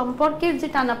এই সম্পর্কের যে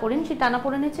টানাপোড়েন, সেই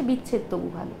টানাপোড়েনের চেয়ে বিচ্ছেদ তবু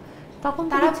ভালো, তখন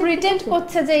তারা প্রিটেন্ড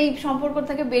করছে যে এই সম্পর্ক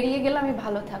থেকে বেরিয়ে গেলে আমি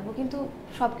ভালো থাকবো, কিন্তু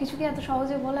সবকিছু কি এত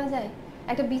সহজে বলা যায়?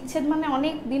 একটা বিচ্ছেদ মানে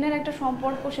অনেক দিনের একটা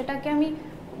সম্পর্ক, সেটাকে আমি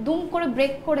দুম করে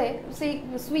ব্রেক করে সেই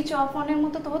সুইচ অফ অনের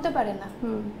মতো তো হতে পারে না।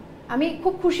 আমি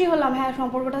খুব খুশি হলাম, হ্যাঁ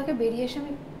সম্পর্কটা থেকে বেরিয়ে এসে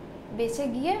আমি বেঁচে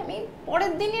গিয়ে আমি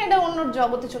পরের দিনই এটা অন্য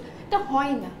জগতে চলে, এটা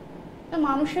হয় না,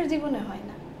 মানুষের জীবনে হয়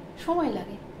না, সময়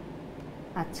লাগে।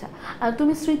 আচ্ছা, আর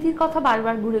তুমি স্মৃতির কথা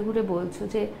বারবার ঘুরে ঘুরে বলছো,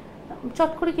 যে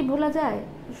চট করে কি ভোলা যায়?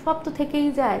 সব তো থেকেই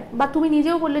যায়, বা তুমি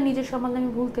নিজেও বললে নিজের সম্বন্ধে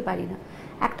আমি ভুলতে পারি না।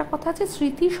 একটা কথা আছে,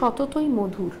 স্মৃতি সততই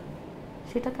মধুর,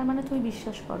 সেটা তার মানে তুমি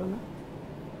বিশ্বাস করো না?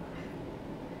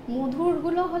 মধুর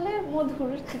গুলো হলে মধুর,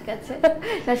 ঠিক আছে,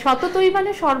 সততই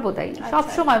মানে সর্বদাই, সব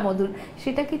সময় মধুর,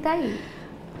 সেটা কি তাই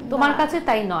তোমার কাছে?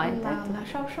 তাই নয়, না,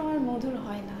 সব সময় মধুর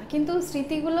হয় না, কিন্তু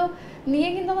স্মৃতিগুলো নিয়ে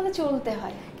কিন্তু আমাদের চলতে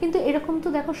হয়। কিন্তু এরকম তো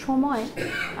দেখো, সময়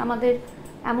আমাদের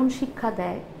এমন শিক্ষা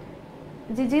দেয়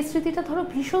যে স্মৃতিটা ধরো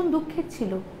ভীষণ দুঃখের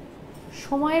ছিল,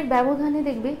 সময়ের ব্যবধানে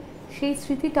দেখবে সেই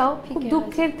স্মৃতিটাও খুব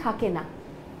দুঃখের থাকে না,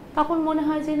 তখন মনে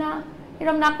হয় যে না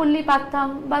এরকম না করলেই পারতাম,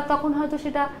 বা তখন হয়তো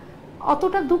সেটা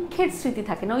অতটা দুঃখের স্মৃতি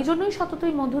থাকে না। ওই জন্যই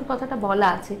সততই মধুর কথাটা বলা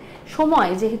আছে।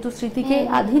 সময় যেহেতু স্মৃতিকে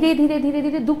ধীরে ধীরে ধীরে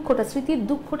ধীরে দুঃখটা, স্মৃতির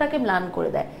দুঃখটাকে ম্লান করে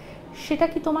দেয়, সেটা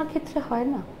কি তোমার ক্ষেত্রে হয়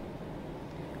না?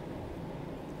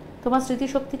 তোমার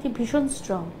স্মৃতিশক্তি কি ভীষণ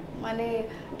স্ট্রং? মানে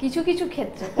কিছু কিছু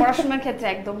ক্ষেত্রে, পড়াশোনার ক্ষেত্রে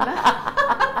একদম না,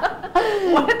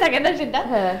 মনে থাকে না সেটা,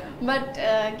 বাট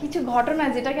কিছু ঘটনা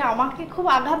যেটাকে আমাকে খুব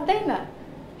আঘাত দেয় না,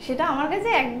 সেটা আমার কাছে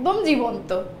একদম জীবন্ত।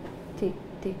 ঠিক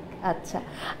ঠিক। আচ্ছা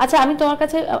আচ্ছা, আমি তোমার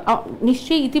কাছে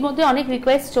নিশ্চয়ই ইতিমধ্যে অনেক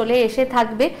রিকোয়েস্ট চলে এসে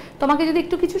থাকবে, তোমাকে যদি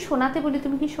একটু কিছু শোনাতে বলি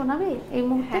তুমি কি শোনাবে এই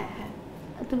মুহূর্তে? হ্যাঁ,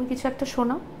 তুমি কিছু একটা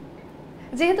শোনাও।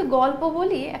 যেহেতু গল্প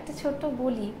বলি, একটা ছোট্ট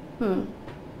বলি।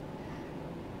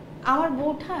 আমার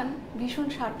বৌঠান ভীষণ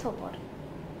স্বার্থপর।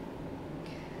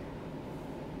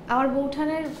 আমার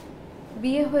বৌঠানের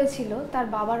বিয়ে হয়েছিল তার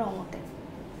বাবার অমতে,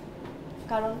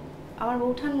 কারণ আমার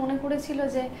বৌঠান মনে করেছিল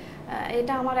যে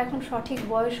এটা আমার এখন সঠিক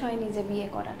বয়স হয়নি যে বিয়ে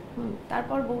করার।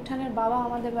 তারপর বৌঠানের বাবা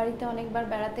আমাদের বাড়িতে অনেকবার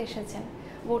বেড়াতে এসেছেন,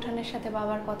 বৌঠানের সাথে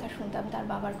বাবার কথা শুনতাম, তার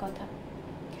বাবার কথা।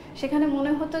 সেখানে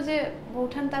মনে হতো যে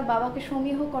বৌঠান তার বাবাকে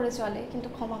সমীহ করে চলে, কিন্তু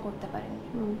ক্ষমা করতে পারেনি।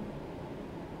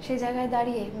 সেই জায়গায়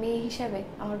দাঁড়িয়ে মেয়ে হিসেবে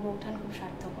আমার বৌঠান খুব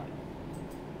স্বার্থপর।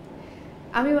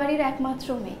 আমি বাড়ির একমাত্র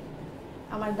মেয়ে,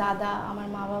 আমার দাদা আমার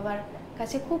মা বাবার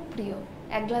কাছে খুব প্রিয়,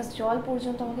 এক গ্লাস জল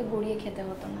পর্যন্ত আমাকে গড়িয়ে খেতে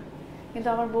হতো না, কিন্তু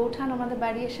আমার বৌঠান আমাদের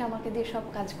বাড়ি এসে আমাকে দিয়ে সব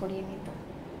কাজ করিয়ে নিত।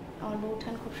 আমার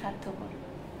বৌঠান খুব স্বার্থপর।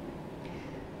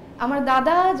 আমার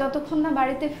দাদা যতক্ষণ না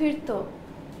বাড়িতে ফিরতো,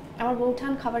 আমার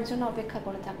বৌঠান খাবার জন্য অপেক্ষা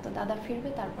করে থাকতো, দাদা ফিরবে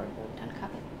তারপর বৌঠান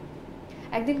খাবে।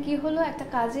 একদিন কি হলো, একটা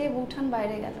কাজে বৌঠান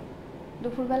বাইরে গেল,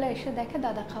 দুপুরবেলা এসে দেখে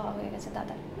দাদা খাওয়া হয়ে গেছে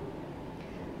দাদার।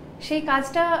 সেই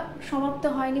কাজটা সমাপ্ত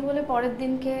হয়নি বলে পরের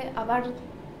দিনকে আবার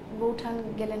বৌঠান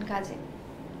গেলেন কাজে,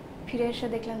 ফিরে এসে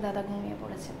দেখলেন দাদা ঘুমিয়ে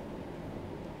পড়েছে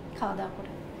খাওয়া দাওয়া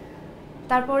করে।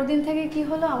 তারপর দিন থেকে কি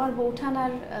হলো, আমার বৌঠান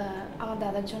আর আমার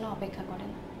দাদার জন্য অপেক্ষা করে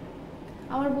না।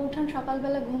 আমার বৌঠান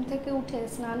সকালবেলা ঘুম থেকে উঠে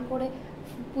স্নান করে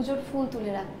পুজোর ফুল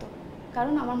তুলে রাখতো,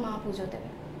 কারণ আমার মা পুজো দেবে।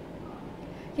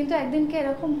 কিন্তু একদিনকে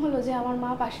এরকম হলো যে আমার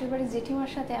মা পাশের বাড়ির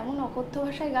জেঠিমার সাথে এমন অকথ্য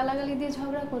ভাষায় গালাগালি দিয়ে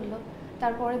ঝগড়া করলো,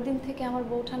 তারপরের দিন থেকে আমার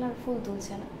বৌঠান আর ফুল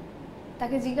তুলছে না।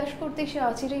 তাকে জিজ্ঞাসা করতে সে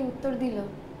অচিরেই উত্তর দিল,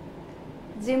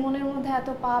 যে মনের মধ্যে এত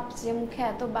পাপ, যে মুখে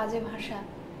এত বাজে ভাষা,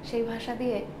 সেই ভাষা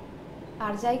দিয়ে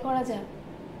আর যাই করা যায়,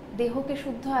 দেহকে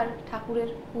শুদ্ধ আর ঠাকুরের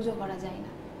পুজো করা যায়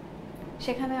না।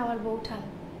 সেখানে আমার বৌঠান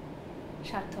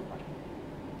স্বার্থপর।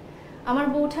 আমার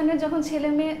বৌঠানের যখন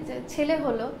ছেলে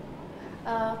হলো,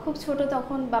 খুব ছোট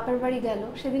তখন বাপের বাড়ি গেল,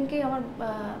 সেদিনকেই আমার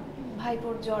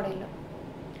ভাইপোর জ্বর এলো।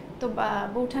 তো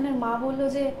বৌঠানের মা বলল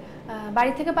যে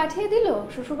বাড়ি থেকে পাঠিয়ে দিল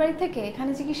শ্বশুর বাড়ি থেকে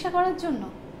এখানে চিকিৎসা করার জন্য।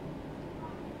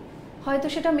 হয়তো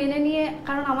সেটা মেনে নিয়ে,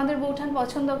 কারণ আমাদের বৌঠান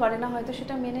পছন্দ করে না, হয়তো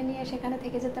সেটা মেনে নিয়ে সেখানে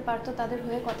থেকে যেতে পারতো, তাদের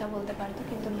হয়ে কথা বলতে পারতো,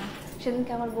 কিন্তু না,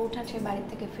 সেদিনকে আমার বৌঠান সেই বাড়ি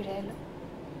থেকে ফিরে এলো।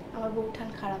 আমার বৌঠান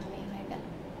খারাপ মেয়ে হয়ে গেল।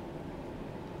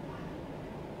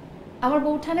 আমার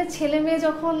বৌঠানের ছেলে মেয়ে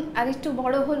যখন আর একটু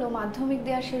বড় হলো, মাধ্যমিক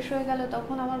দেওয়া শেষ হয়ে গেল,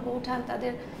 তখন আমার বৌঠান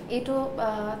তাদের এঁটো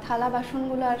থালা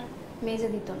বাসনগুলো আর মেজে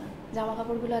দিত না, জামা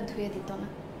কাপড়গুলো আর ধুয়ে দিত না।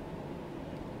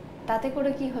 তাতে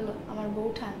করে কি হলো, আমার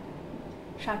বৌঠান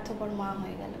স্বার্থপর মা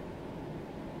হয়ে গেল।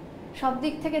 সব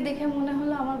দিক থেকে দেখে মনে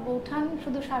হলো আমার বৌঠান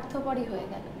শুধু স্বার্থপরই হয়ে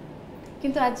গেল।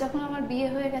 কিন্তু আজ যখন আমার বিয়ে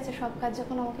হয়ে গেছে, সব কাজ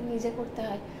যখন আমাকে নিজে করতে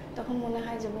হয়, তখন মনে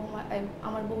হয় যে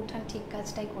আমার বৌঠান ঠিক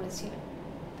কাজটাই করেছিল।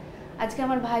 আজকে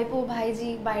আমার ভাইপো ভাইজি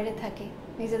বাইরে থাকে,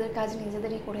 নিজেদের কাজ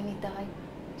নিজেদেরই করে নিতে হয়,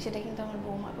 সেটা কিন্তু আমার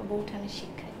বৌঠানের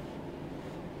শিক্ষায়।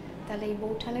 তাহলে এই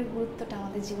বৌঠানের গুরুত্বটা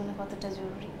আমাদের জীবনে কতটা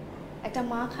জরুরি। একটা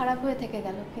মা খারাপ হয়ে থেকে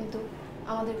গেল, কিন্তু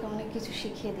আমাদেরকে অনেক কিছু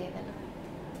শিখিয়ে দিয়ে গেল।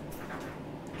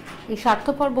 এই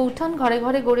স্বার্থপর বৌঠান ঘরে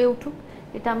ঘরে গড়ে উঠুক,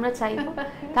 এটা আমরা চাইব।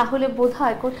 তাহলে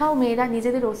বোধহয় কোথাও মেয়েরা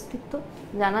নিজেদের অস্তিত্ব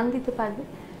জানান দিতে পারবে,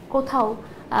 কোথাও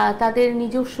তাদের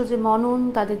নিজস্ব যে মনন,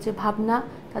 তাদের যে ভাবনা,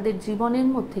 তাদের জীবনের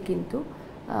মধ্যে কিন্তু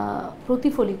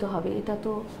প্রতিফলিত হবে, এটা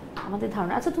তো আমাদের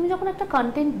ধারণা। আচ্ছা, তুমি যখন একটা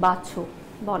কন্টেন্ট বাছো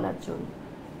বলার জন্য,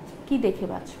 কি দেখে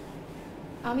বাছো?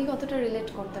 আমি কতটা রিলেট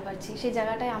করতে পারছি, সেই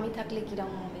জায়গাটায় আমি থাকলে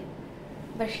কিরকম হবে,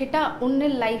 বা সেটা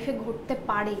অন্যের লাইফে ঘটতে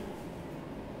পারে।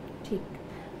 ঠিক,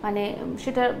 মানে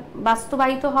সেটা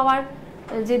বাস্তবায়িত হওয়ার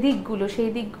যে দিকগুলো, সেই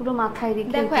দিকগুলো মাথায়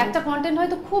রেখে। দেখো, একটা কন্টেন্ট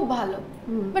হয়তো খুব ভালো,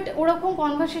 বাট ওরকম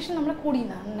কনভারসেশন আমরা করি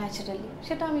না ন্যাচারালি,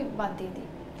 সেটা আমি বাদ দিয়ে দিই।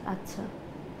 আচ্ছা,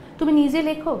 তুমি নিজে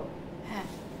লেখো? হ্যাঁ,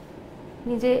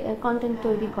 নিজে কন্টেন্ট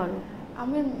তৈরি করো?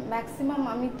 আমি ম্যাক্সিমাম,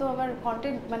 আমি তো আবার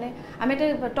কন্টেন্ট, মানে আমি একটা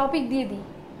টপিক দিয়ে দিই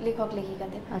লেখক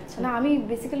লেখিকাদের। আচ্ছা, না, আমি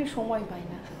বেসিক্যালি সময় পাই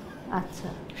না। আচ্ছা,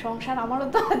 সংসার আমারও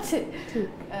তো আছে। ঠিক।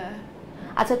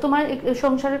 আচ্ছা, তোমার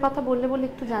সংসারের কথা বললে বলে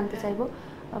একটু জানতে চাইবো,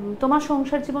 তোমার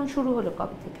সংসার জীবন শুরু হলো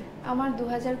কবে থেকে? আমার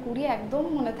 2020 একদম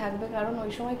মনে থাকবে, কারণ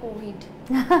ওই সময় কোভিড।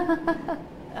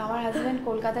 আমার হাজব্যান্ড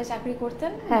কলকাতায় চাকরি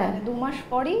করতেন, 2 মাস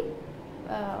পরই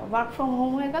ওয়ার্ক ফ্রম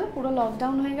হোম হয়ে গেল, পুরো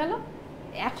লকডাউন হয়ে গেল।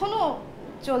 এখনো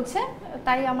চলছে,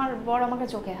 তাই আমার বর আমাকে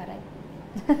চোখে হারায়।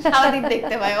 সারাদিন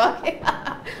দেখতে পাই ওকে,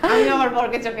 আমি আমার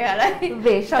বরকে চোখে হারাই।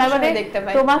 বেশ, তারপরে দেখতে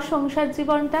পাই তোমার সংসার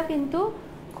জীবনটা কিন্তু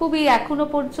খুবই এখনো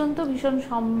পর্যন্ত ভীষণ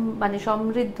মানে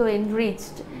সমৃদ্ধ,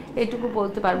 এনরিচড, এটুকু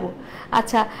বলতে পারবো।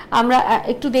 আচ্ছা, আমরা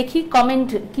একটু দেখি কমেন্ট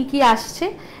কি কি আসছে।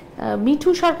 মিঠু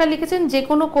সরকার লিখেছেন, যে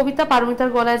কোনো কবিতা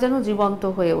পারমিতার গলায় যেন জীবন্ত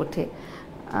হয়ে ওঠে।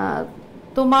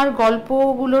 তোমার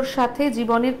গল্পগুলোর সাথে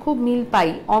জীবনের খুব মিল পাই,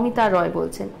 অমিতা রয়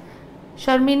বলছেন।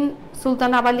 শারমিন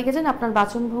সুলতান আবার লিখেছেন, আপনার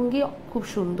বাচনভঙ্গি খুব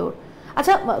সুন্দর।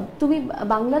 আচ্ছা, তুমি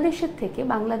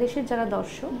বাংলাদেশের যারা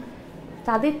দর্শক,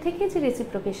 তাদের থেকে যে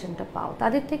রেসিপ্রোকেশনটা পাও,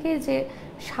 তাদের থেকে যে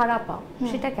সাড়া পাও,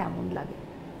 সেটা কেমন লাগে?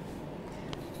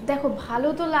 দেখো, ভালো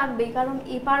তো লাগবেই, কারণ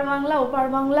এপার বাংলা ওপার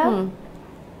বাংলা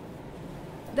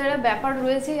তারা ব্যাপার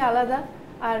রয়েছেই আলাদা।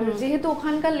 আর যেহেতু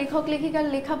ওখানকার লেখক লেখিকার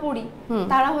লেখা পড়ি,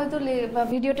 তারা হয়তো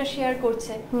ভিডিওটা শেয়ার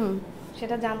করছে,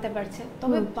 সেটা জানতে পারছে।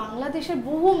 তবে বাংলাদেশের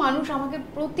বহু মানুষ আমাকে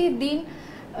প্রতিদিন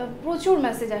প্রচুর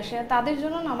মেসেজ আসে, তাদের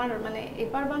জন্য আমার মানে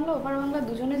এপার বাংলা ওপার বাংলা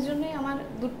দুজনের জন্যই আমার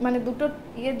মানে দুটো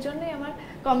ইয়ের জন্যই আমার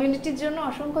কমিউনিটির জন্য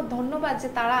অসংখ্য ধন্যবাদ যে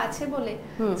তারা আছে বলে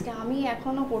আজকে আমি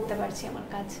এখনো করতে পারছি আমার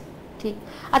কাজ। ঠিক।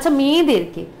 আচ্ছা,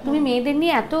 মেয়েদেরকে তুমি মেয়েদের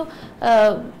নিয়ে এত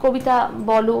কবিতা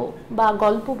বলো বা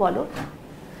গল্প বলো,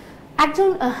 একজন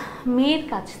মেয়ের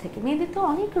কাছ থেকে মেয়েদের তো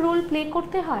অনেক রোল প্লে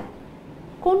করতে হয়,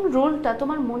 কোন রোলটা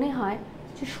তোমার মনে হয়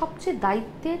যে সবচেয়ে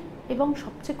দায়িত্বের এবং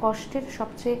সবচেয়ে কষ্টের,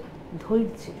 সবচেয়ে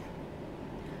ধৈর্যের?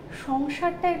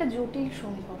 সংসারটা একটা জটিল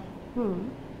সমীকরণ,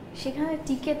 সেখানে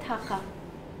টিকে থাকা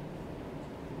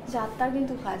যাত্রার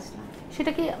কিন্তু কাজ না।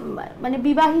 সেটা কি মানে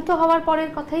বিবাহিত হওয়ার পরের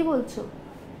কথাই বলছো?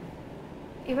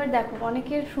 এবার দেখো,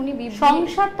 অনেকের শুনি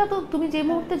সংসারটা তো তুমি যে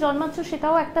মুহূর্তে জন্মাচ্ছ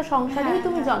সেটাও একটা সংসারেই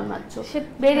তুমি জন্মাচ্ছ,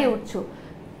 বেড়ে উঠছো।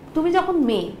 তুমি যখন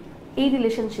মেয়ে এই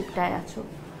রিলেশনশিপটায় আছো,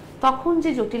 তখন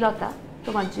যে জটিলতা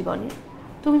তোমার জীবনে,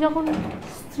 তুমি যখন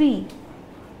স্ত্রী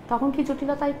তখন কি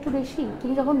জটিলতা একটু বেশি?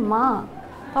 তুমি যখন মা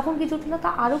তখন কি জটিলতা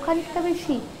আরো খানিকটা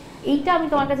বেশি? এইটা আমি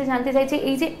তোমার কাছে জানতে চাইছি।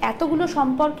 এই যে এতগুলো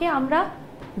সম্পর্কে আমরা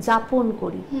যাপন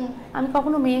করি, আমি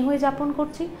কখনো মেয়ে হয়ে যাপন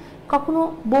করছি, কখনো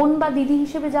বোন বা দিদি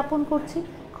হিসেবে যাপন করছি,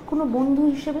 কখনো বন্ধু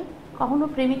হিসেবে, কখনো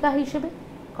প্রেমিকা হিসেবে,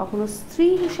 কখনো স্ত্রী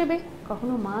হিসেবে,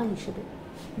 কখনো মা হিসেবে,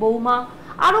 বৌমা,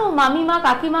 আরো মামিমা,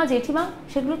 কাকিমা, জেঠিমা,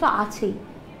 সেগুলো তো আছেই।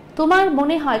 তোমার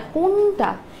মনে হয় কোনটা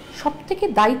সব থেকে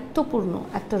দায়িত্বপূর্ণ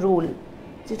একটা রোল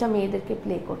যেটা মেয়েদেরকে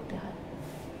প্লে করতে হয়?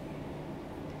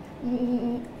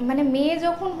 মানে মেয়ে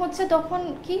যখন হচ্ছে তখন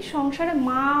কি সংসারে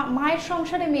মায়ের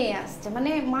সংসারে মেয়ে আসছে, মানে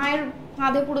মায়ের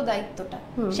কাঁধে পুরো দায়িত্বটা,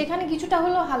 সেখানে কিছুটা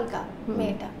হলো হালকা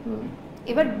মেয়েটা।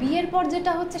 এবার বিয়ের পর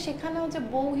যেটা হচ্ছে, সেখানে হচ্ছে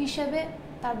বউ হিসেবে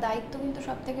তার দায়িত্ব কিন্তু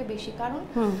সব থেকে বেশি। কারণ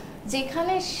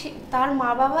যেখানে তার মা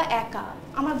বাবা একা,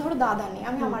 আমার ধরো দাদা নেই,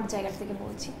 আমি আমার জায়গা থেকে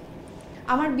বলছি,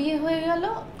 আমার বিয়ে হয়ে গেল,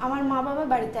 আমার মা বাবা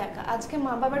বাড়িতে একা, আজকে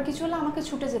মা বাবার কিছু হলে আমাকে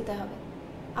ছুটে যেতে হবে,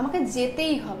 আমাকে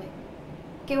যেতেই হবে,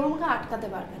 কেউ আমাকে আটকাতে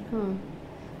পারবে না।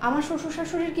 আমার শ্বশুর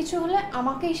শাশুড়ির কিছু হলে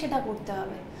আমাকেই সেটা করতে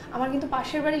হবে, আমার কিন্তু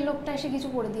পাশের বাড়ির লোকটা এসে কিছু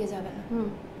করে দিয়ে যাবে না।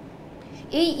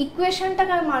 এই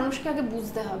ইকুয়েশনটাকে মানুষকে আগে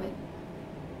বুঝতে হবে।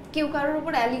 কেউ কারোর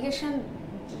উপর অ্যালিগেশন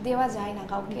দেওয়া যায় না,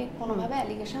 কাউকে কোনোভাবে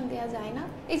অ্যালিগেশন দেওয়া যায় না।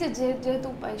 এই যে যেহেতু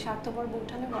স্বার্থপর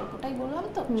বউঠানের গল্পটাই বললাম,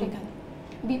 তো সেখানে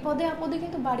বিপদে আপদে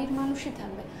কিন্তু বাড়ির মানুষই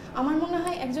থাকবে। আমার মনে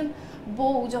হয় একজন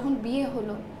বউ যখন বিয়ে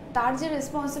হলো, তার যে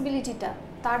রেসপন্সিবিলিটিটা,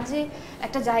 তার যে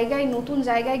একটা জায়গায়, নতুন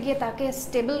জায়গায় গিয়ে তাকে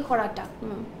স্টেবল করাটা,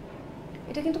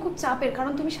 এটা কিন্তু খুব চাপের।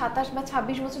 কারণ তুমি 27 বা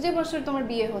 26 বছর, যে বছর তোমার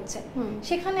বিয়ে হচ্ছে,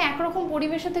 সেখানে একরকম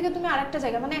পরিবেশে থেকে তুমি আরেকটা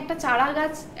জায়গা, মানে একটা চারা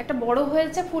গাছ একটা বড়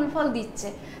হয়েছে, ফুল ফল দিচ্ছে,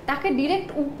 তাকে ডিরেক্ট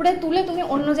উপরে তুলে তুমি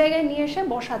অন্য জায়গায় নিয়ে এসে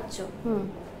বসাচ্ছ,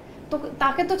 তো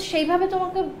তাকে তো সেইভাবে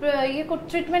তোমাকে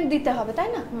ট্রিটমেন্ট দিতে হবে, তাই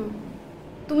না?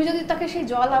 তুমি যদি তাকে সেই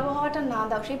জল আবহাওয়াটা না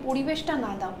দাও, সেই পরিবেশটা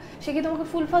না দাও, সে কি তোমাকে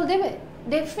ফুল ফল দেবে?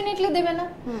 ডেফিনেটলি দেবে না।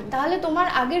 তাহলে তোমার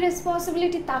আগে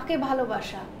রেসপন্সিবিলিটি তাকে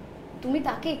ভালোবাসা, তুমি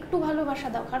তাকে একটু ভালোবাসা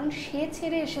দাও, কারণ সে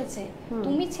ছেড়ে এসেছে,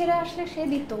 তুমি ছেড়ে আসলে সে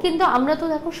দিত। কিন্তু আমরা তো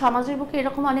দেখো সমাজের বুকে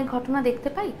এরকম অনেক ঘটনা দেখতে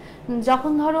পাই,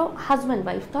 যখন ধরো হাজব্যান্ড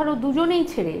ওয়াইফ ধরো দুজনেই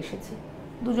ছেড়ে এসেছে,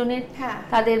 দুজনের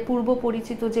তাদের পূর্ব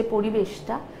পরিচিত যে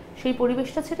পরিবেশটা, সেই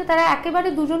পরিবেশটা ছেড়ে তারা একেবারে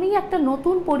দুজনেই একটা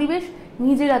নতুন পরিবেশ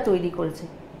নিজেরা তৈরি করেছে।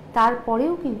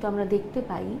 তারপরেও কিন্তু আমরা দেখতে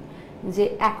পাই যে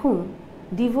এখন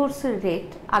ডিভোর্সের রেট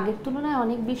আগের তুলনায়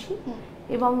অনেক বেশি,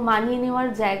 এবং মানিয়ে নেওয়ার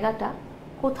জায়গাটা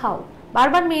কোথাও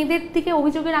বারবার মেয়েদের দিকে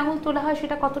অভিযোগের আঙুল তোলা হয়,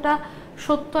 সেটা কতটা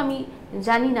সত্য আমি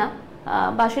জানি না,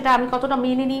 বা সেটা আমি কতটা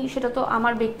মেনে নিই সেটা তো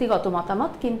আমার ব্যক্তিগত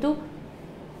মতামত। কিন্তু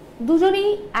দুজনেই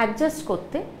অ্যাডজাস্ট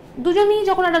করতে, দুজনেই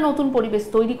যখন একটা নতুন পরিবেশ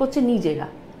তৈরি করছে নিজেরা,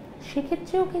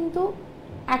 সেক্ষেত্রেও কিন্তু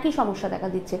একই সমস্যা দেখা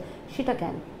দিচ্ছে। সেটা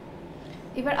কেন?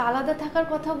 এবার আলাদা থাকার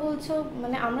কথা বলছো,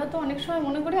 মানে আমরা তো অনেক সময়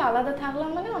মনে করি আলাদা থাকলাম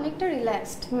মানে অনেকটা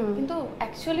রিল্যাক্সড, কিন্তু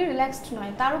অ্যাকচুয়ালি রিল্যাক্সড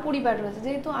নয়। তারও পরিবার রয়েছে,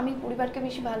 যেহেতু আমি পরিবারকে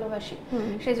বেশি ভালোবাসি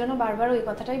সেই জন্য বারবার ওই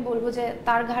কথাটাই বলবো যে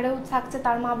তার ঘাড়েও থাকছে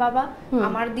তার মা বাবা,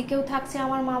 আমার দিকেও থাকছে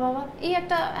আমার মা বাবা, এই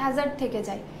একটা হ্যাজার্ড থেকে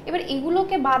যায়। এবার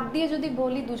এগুলোকে বাদ দিয়ে যদি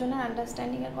বলি দুজনের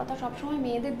আন্ডারস্ট্যান্ডিং এর কথা, সবসময়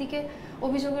মেয়েদের দিকে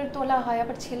অভিযোগের তোলা হয়,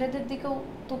 আবার ছেলেদের দিকেও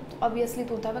তো অবভিয়াসলি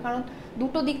তুলতে হবে, কারণ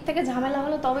দুটো দিক থেকে ঝামেলা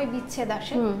হলো তবেই বিচ্ছেদ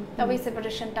আসে, তবেই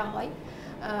সেপারেশনটা হয়।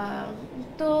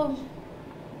 তো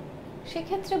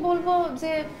সেক্ষেত্রে বলবো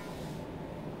যে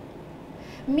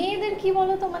মেয়েদের কি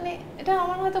বলতো, মানে এটা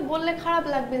আমার হয়তো বললে খারাপ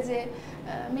লাগবে যে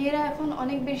মেয়েরা এখন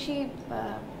অনেক বেশি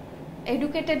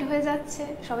এডুকেটেড হয়ে যাচ্ছে,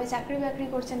 সবাই চাকরি বাকরি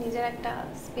করছে, নিজের একটা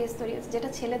স্পেস তৈরি হচ্ছে, যেটা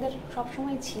ছেলেদের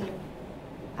সবসময় ছিল।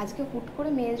 আজকে হুট করে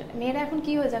মেয়েরা এখন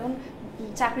কি হয়েছে, এখন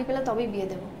চাকরি পেলে তবেই বিয়ে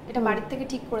দেবো, এটা বাড়ির থেকে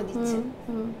ঠিক করে দিচ্ছে।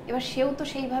 এবার সেও তো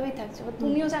সেইভাবেই থাকছে,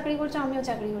 তুমিও চাকরি করছো আমিও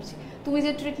চাকরি করছি, তুমি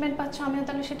যে ট্রিটমেন্ট পাচ্ছ আমিও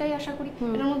তাহলে সেটাই আশা করি,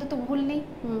 এর মধ্যে তো ভুল নেই।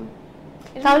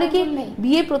 তাহলে কি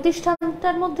বিয়ে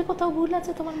প্রতিষ্ঠানটার মধ্যে কোথাও ভুল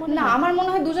আছে তোমার মনে হয়? না, আমার মনে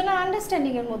হয় দুজনের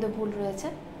আন্ডারস্ট্যান্ডিং এর মধ্যে ভুল রয়েছে,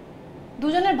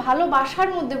 দুজনের ভালোবাসার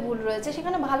মধ্যে ভুল রয়েছে।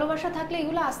 সেখানে ভালোবাসা থাকলে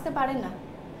এগুলো আসতে পারে না।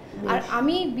 আর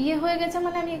আমি বিয়ে হয়ে গেছে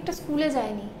মানে আমি একটা স্কুলে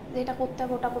যাইনি যে এটা করতে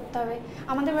হবে ওটা করতে হবে,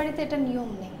 আমাদের বাড়িতে এটা নিয়ম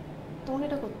নেই, তোমাকে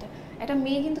এটা করতে হবে। একটা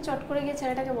মেয়ে কিন্তু চট করে গিয়ে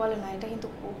ছেলেটাকে বলে না এটা কিন্তু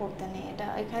করতে নেই, এটা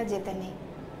এখানে যেতে নেই,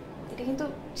 এটা কিন্তু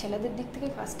ছেলেদের দিক থেকে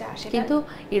ফার্স্টে আসে। কিন্তু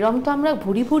এরম তো আমরা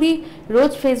ভুরি ভুরি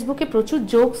রোজ ফেসবুকে প্রচুর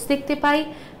জোকস দেখতে পাই,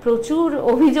 প্রচুর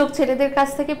অভিযোগ ছেলেদের কাছ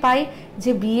থেকে পাই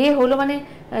যে বিয়ে হলো মানে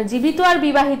জীবিত আর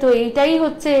বিবাহিত এইটাই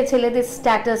হচ্ছে ছেলেদের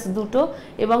স্ট্যাটাস দুটো,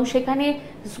 এবং সেখানে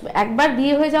একবার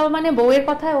বিয়ে হয়ে যাওয়া মানে বউয়ের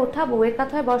কথায় ওঠা, বউয়ের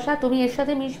কথায় বসা, তুমি এর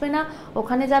সাথে মিশবে না,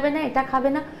 ওখানে যাবে না, এটা খাবে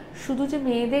না। শুধু যে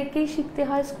মেয়েদেরকেই শিখতে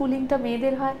হয়, স্কুলিংটা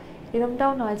মেয়েদের হয়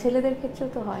এরকমটাও নয়, ছেলেদের ক্ষেত্রেও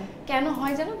তো হয়। কেন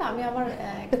হয় জানো তো, আমি আমার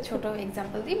একটা ছোট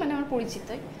এক্সাম্পল দিই, মানে আমার পরিচিত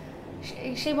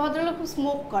সেই ভদ্রলোক খুব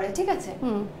স্মোক করে, ঠিক আছে?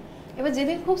 এবার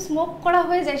যেদিন খুব স্মোক করা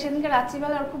হয়ে যায় সেদিনকে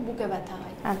রাত্রিবেলা আর খুব বুকে ব্যথা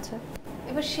হয়। আচ্ছা,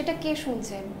 এবার সেটা কে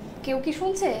শুনছে? কেউ কি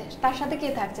শুনছে? তার সাথে কে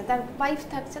থাকছে? তার ওয়াইফ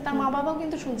থাকছে, তার মা বাবাও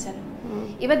কিন্তু শুনছেন।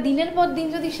 এবার দিনের পর দিন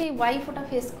যদি সেই ওয়াইফ ওটা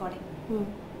ফেস করে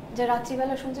যে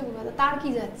রাত্রিবেলা শুনছে বুকে ব্যথা, তার কি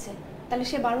যাচ্ছে? তাহলে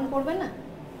সে বারণ করবে না?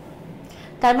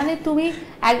 তার মানে তুমি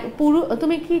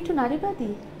তুমি কি একটু নারীবাদী?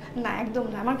 না, একদম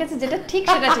না, আমার কাছে যেটা ঠিক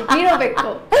সেটা ঠিক, নিরপেক্ষ।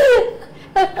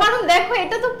 কারণ দেখো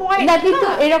এটা তো পয়েন্ট না, কিন্তু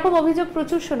এরকম অভিযোগ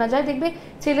প্রচুর শোনা যায়, দেখবে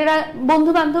ছেলেরা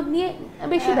বন্ধু বান্ধব নিয়ে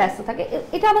বেশি ব্যস্ত থাকে,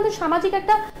 এটা আমাদের সামাজিক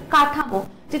একটা কাঠামো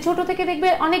যে ছোট থেকে দেখবে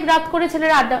অনেক রাত করে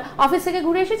ছেলেরা আড্ডা, অফিস থেকে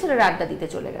ঘুরে এসে ছেলেরা আড্ডা দিতে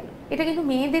চলে গেল। এটা কিন্তু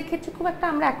মেয়েদের ক্ষেত্রে খুব একটা,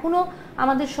 আমরা এখনো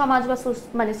আমাদের সমাজ বা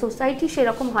মানে সোসাইটি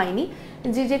সেরকম হয়নি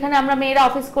যে যেখানে আমরা মেয়েরা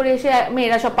অফিস করে এসে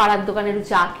মেয়েরা সব পাড়ার দোকানের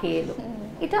চা খেয়ে এলো,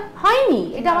 এটা হয়নি,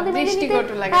 এটা আমাদের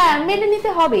মেনে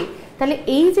নিতে হবে। তাহলে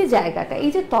এই যে জায়গাটা,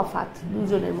 এই যে তফাৎ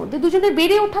দুজনের মধ্যে, দুজনের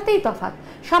বেড়ে ওঠাতেই তফাৎ,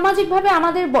 সামাজিকভাবে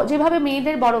আমাদের যেভাবে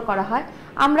মেয়েদের বড় করা হয়,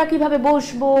 আমরা কিভাবে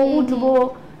বসবো উঠবো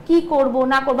কি করব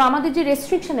না করব, আমাদের যে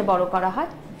রেস্ট্রিকশনে বড় করা হয়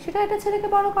সেটা একটা ছেলেকে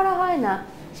বড় করা হয় না।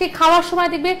 সে খাওয়ার সময়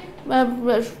দেখবে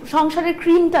সংসারের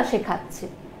ক্রিমটা শেখাচ্ছে,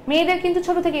 মেয়েদের কিন্তু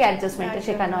ছোট থেকে অ্যাডজাস্টমেন্টটা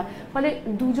শেখানো হয়। ফলে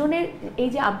দুজনের এই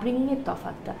যে আপব্রিঙ্গিং এর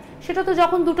তফাৎটা, সেটা তো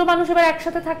যখন দুটো মানুষ এবার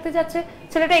একসাথে থাকতে যাচ্ছে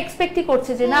ছেলেটা এক্সপেক্টই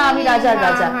করছে যে না আমি রাজার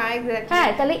রাজা। হ্যাঁ,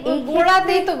 তাহলে এই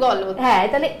গোড়াতেই তো গলদ। হ্যাঁ,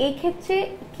 তাহলে এই ক্ষেত্রে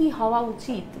কি হওয়া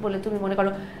উচিত বলে তুমি মনে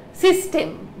করো? সিস্টেম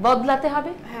বদলাতে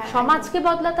হবে, সমাজকে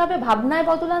বদলাতে হবে, ভাবনায়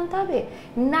বদল আনতে হবে,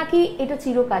 নাকি এটা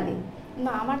চিরকালীন?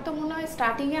 না, আমার তো মনে হয়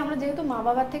স্টার্টিং এ আমরা যেহেতু মা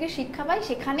বাবার থেকে শিক্ষা পাই,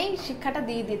 সেখানেই শিক্ষাটা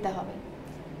দিয়ে দিতে হবে।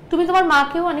 তুমি তোমার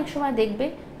মাকেও অনেক সময় দেখবে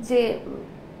যে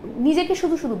নিজেকে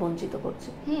শুধু শুধু বঞ্চিত করছে,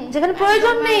 যেখানে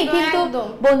প্রয়োজন নেই কিন্তু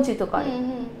বঞ্চিত করে।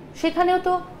 সেখানেও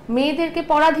তো মেয়েদেরকে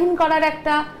পরাধীন করার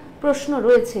একটা প্রশ্ন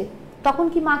রয়েছে। তখন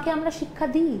কি মাকে আমরা শিক্ষা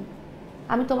দিই?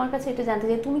 আমি তোমার কাছে এটা জানতে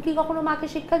চাই, তুমি কি কখনো মাকে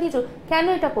শিক্ষা দিয়েছো কেন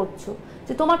এটা করছো,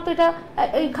 যে তোমার তো এটা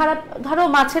এই খারাপ, ধরো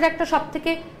মাছের একটা সব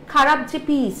থেকে খারাপ যে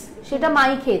পিস সেটা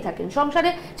মাই খেয়ে থাকেন সংসারে,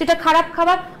 যেটা খারাপ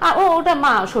খাবার ওটা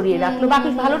মা সরিয়ে রাখলো, বাকি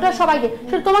ভালোটা সবাইকে,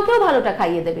 সেটা তোমাকেও ভালোটা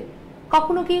খাইয়ে দেবে।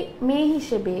 কখনো কি মেয়ে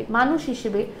হিসেবে, মানুষ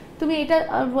হিসেবে তুমি এটা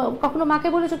কখনো মাকে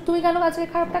বলেছো তুমি কেন আজকে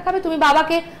খারাপটা খাবে, তুমি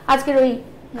বাবাকে আজকের ওই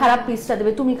খারাপ পিসটা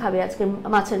দেবে, তুমি খাবে আজকে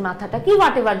মাছের মাথাটা, কি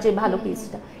হোয়াটএভার যে ভালো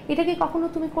পিসটা, এটা কি কখনো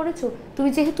তুমি করেছো? তুমি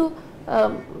যেহেতু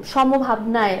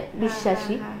সমভাবনায়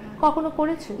বিশ্বাসী, কখনো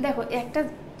করেছো? দেখো, একটা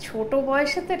ছোট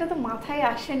বয়সে তো এটা তো মাথায়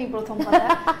আসেনি প্রথম কথা।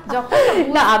 যখন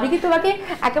না, আমি কি তোমাকে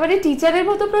একেবারে টিচারের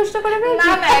মতো প্রশ্ন করে ফেলেছি?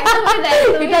 না না, একদমই না,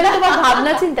 এটা তোমার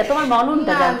ভাবনা চিন্তা, তোমার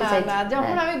মননটা জানতে চাই।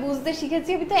 যখন আমি বুঝতে শিখেছি,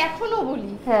 আমি তো এখনো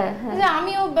বলি যে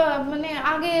আমিও মানে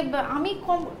আগে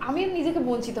আমি নিজেকে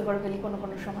বঞ্চিত করে ফেলি কোনো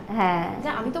কোনো সময়। যে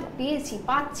আমি তো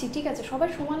পাচ্ছি, ঠিক আছে, সবাই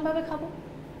সমানভাবে খাবো,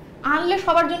 আনলে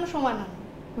সবার জন্য সমান আনো,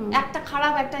 একটা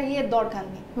খারাপ একটা ইয়ের দরকার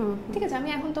নেই, ঠিক আছে। আমি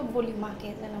এখন তো বলি মাকে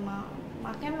যে না মা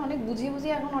মাকে আমি অনেক বুঝিয়ে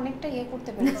বুঝিয়ে এখন অনেকটা ইয়ে করতে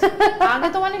পেরেছি। আগে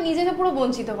তো মানে নিজেকে পুরো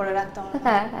বঞ্চিত করে রাখতাম।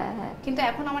 হ্যাঁ হ্যাঁ হ্যাঁ। কিন্তু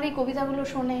এখন আমার এই কবিতাগুলো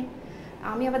শোনে,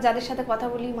 আমি আবার যাদের সাথে কথা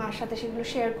বলি মার সাথে সেগুলো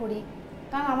শেয়ার করি,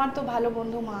 কারণ আমার তো ভালো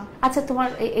বন্ধু মা। আচ্ছা, তোমার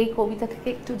এই কবিতা থেকে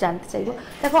একটু জানতে চাইবো,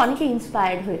 দেখো অনেকে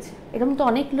ইন্সপায়ার্ড হয়েছে, এরকম তো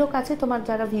অনেক লোক আছে তোমার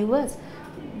যারা ভিউয়ার্স,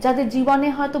 যাদের জীবনে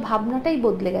হয়তো ভাবনাটাই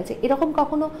বদলে গেছে, এরকম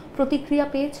কখনো প্রতিক্রিয়া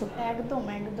পেয়েছো? একদম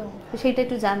একদম, সেটা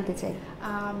একটু জানতে চাই।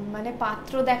 মানে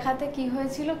পাত্র দেখাতে কি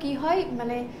হয়েছিল, কি হয়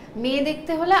মানে মেয়ে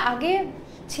দেখতে হলে আগে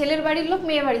ছেলের বাড়ির লোক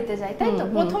মেয়ে বাড়িতে যায়, তাই তো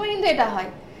প্রথমে কিন্তু এটা হয়।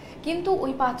 কিন্তু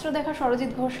ওই পাত্র দেখা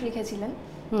সরজিৎ ঘোষ লিখেছিলেন,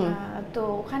 তো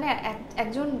ওখানে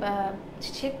একজন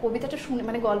সে কবিতাটা শুনে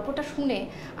মানে গল্পটা শুনে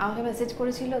আমাকে মেসেজ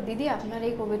করেছিল, দিদি আপনার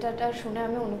এই কবিতাটা শুনে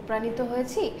আমি অনুপ্রাণিত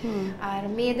হয়েছি, আর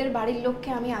মেয়েদের বাড়ির লোককে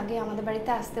আমি আগে আমাদের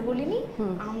বাড়িতে আসতে বলিনি,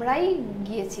 আমরাই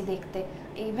গিয়েছি দেখতে।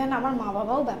 ইভেন আমার মা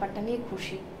বাবাও ব্যাপারটা নিয়ে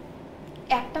খুশি।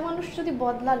 একটা মানুষ যদি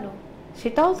বদলালো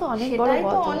সেটাও তো অনেক বড়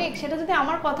কথা, অনেক, সেটা যদি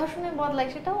আমার কথা শুনে বদলায়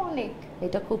সেটাও অনেক।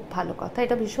 এটা খুব ভালো কথা,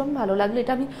 এটা ভীষণ ভালো লাগলো।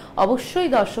 এটা আমি অবশ্যই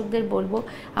দর্শকদের বলবো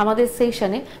আমাদের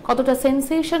সেশনে। কতটা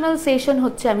সেন্সেশনাল সেশন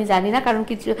হচ্ছে আমি জানি না, কারণ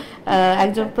কিছু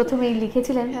একজন প্রথমেই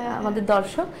লিখেছিলেন আমাদের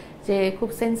দর্শক যে খুব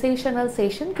সেন্সেশনাল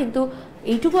সেশন, কিন্তু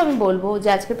এইটুকু আমি বলবো যে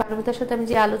আজকে পারমিতার সাথে আমি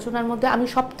যে আলোচনার মধ্যে আমি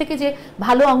সব থেকে যে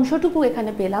ভালো অংশটুকু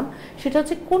এখানে পেলাম সেটা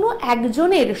হচ্ছে কোনো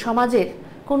একজনের, সমাজের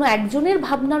কোনো একজনের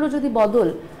ভাবনারও যদি বদল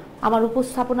আমার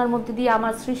উপস্থাপনার মধ্যে দিয়ে,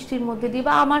 আমার সৃষ্টির মধ্যে দিয়ে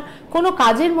বা আমার কোনো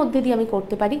কাজের মধ্যে দিয়ে আমি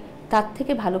করতে পারি, তার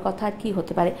থেকে ভালো কথা আর কি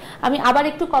হতে পারে। আমি আবার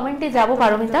একটু কমেন্টে যাব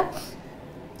পারমিতা।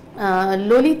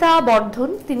 ললিতা বর্ধন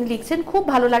তিনি লিখছেন, খুব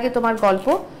ভালো লাগে তোমার গল্প,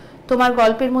 তোমার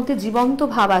গল্পের মধ্যে জীবন্ত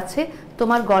ভাব আছে,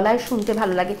 তোমার গলায় শুনতে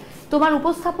ভালো লাগে। তোমার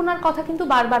উপস্থাপনার কথা কিন্তু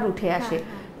বারবার উঠে আসে।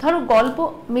 ধরো গল্প,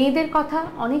 মেয়েদের কথা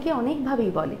অনেকে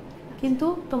অনেকভাবেই বলে, কিন্তু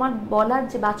তোমার বলার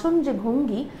যে বাচন, যে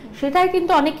ভঙ্গি, সেটাই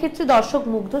কিন্তু অনেক ক্ষেত্রে দর্শক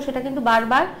মুগ্ধ। সেটা কিন্তু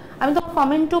বারবার আমি তো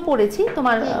কমেন্টও পড়েছি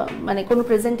তোমার, মানে কোনো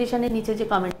প্রেজেন্টেশনের নিচে যে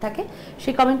কমেন্ট থাকে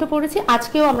সেই কমেন্টও পড়েছি,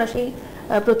 আজকেও আমরা সেই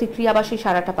প্রতিক্রিয়া বা সেই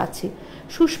সাড়াটা পাচ্ছি।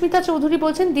 সুস্মিতা চৌধুরী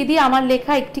বলছেন, দিদি আমার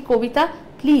লেখা একটি কবিতা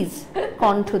প্লিজ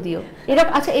কণ্ঠ দিও।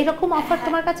 এরকম, আচ্ছা এরকম অফার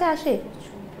তোমার কাছে আসে?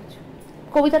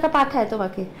 কবিতাটা পাঠায়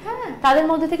তোমাকে? হ্যাঁ। তাদের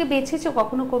মধ্যে থেকে বেছেছো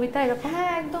কখনো কবিতা এরকম?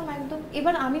 হ্যাঁ একদম একদম।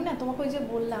 এবার আমি না তোমাকে ওই যে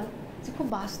বললাম যে খুব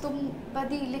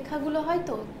বাস্তববাদী লেখাগুলো হয়,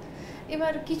 তো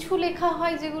এবার কিছু লেখা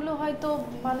হয় যেগুলো হয়তো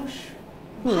মানুষ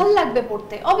ভাল লাগবে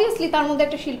পড়তে, অবভিয়াসলি তার মধ্যে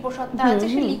একটা শিল্পসত্তা আছে,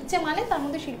 সে লিখছে মানে তার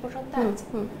মধ্যে শিল্পসত্তা আছে,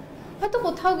 হয়তো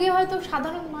কোথাও গিয়ে হয়তো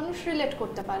সাধারণ মানুষ রিলেট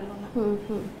করতে পারলো না,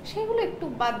 সেগুলো একটু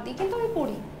বাদ দিই। কিন্তু আমি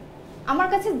পড়ি, আমার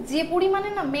কাছে যে পরিমাণে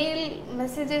না মেল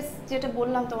মেসেজেস, যেটা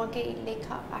বললাম তোমাকে, এই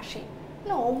লেখা আসে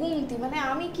না অগুন্তি, মানে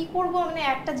আমি কি করব, মানে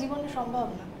একটা জীবনে সম্ভব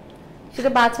না, সেটা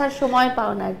বাছার সময়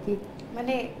পাও না আর কি,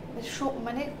 মানে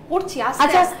মানে পড়ছি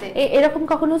আস্তে আস্তে। এরকম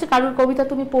কখনো হচ্ছে কারোর কবিতা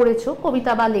তুমি পড়েছো,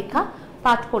 কবিতা বা লেখা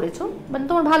পাঠ করেছো, মানে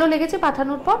তোমার ভালো লেগেছে,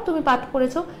 পাঠানোর পর তুমি পাঠ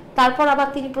করেছো, তারপর আবার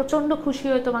তিনি প্রচন্ড খুশি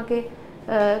হয়ে তোমাকে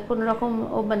কোনো রকম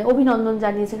মানে অভিনন্দন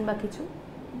জানিয়েছেন বা কিছু,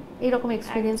 এরকম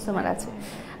এক্সপিরিয়েন্স তোমার আছে?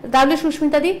 তাহলে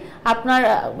সুস্মিতা দি, আপনার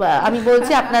আমি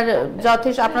বলছি আপনার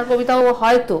যথেষ্ট, আপনার কবিতাও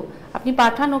হয়তো আপনি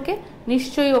পাঠান ওকে,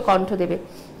 নিশ্চয়ই ও কণ্ঠ দেবে।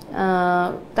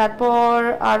 তারপর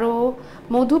আরো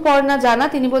মধুপর্ণা জানা,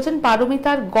 তিনি বলছেন,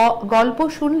 পারমিতার গল্প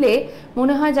শুনলে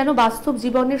মনে হয় যেন বাস্তব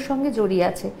জীবনের সঙ্গে জড়িয়ে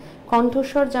আছে,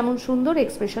 কণ্ঠস্বর যেমন সুন্দর,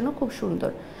 এক্সপ্রেশনও খুব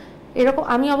সুন্দর। এরকম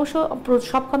আমি অবশ্য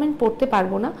সব কমেন্ট পড়তে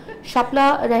পারবো না। শাপলা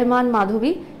রহমান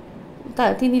মাধবী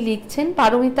তিনি লিখছেন,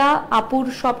 পারমিতা আপুর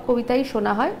সব কবিতাই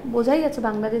শোনা হয়, বোঝাই যাচ্ছে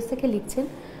বাংলাদেশ থেকে লিখছেন।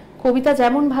 কবিতা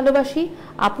যেমন ভালোবাসি,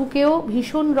 আপুকেও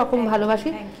ভীষণ রকম ভালোবাসি,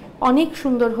 অনেক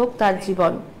সুন্দর হোক তার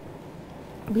জীবন,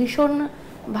 ভীষণ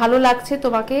ভালো লাগছে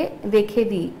তোমাকে দেখে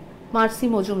দিই, মার্সি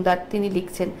মজুমদার তিনি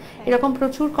লিখছেন। এরকম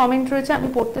প্রচুর কমেন্ট রয়েছে, আমি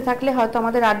পড়তে থাকলে হয়তো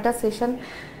আমাদের আড্ডা সেশন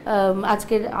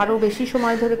আজকের আরও বেশি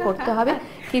সময় ধরে করতে হবে।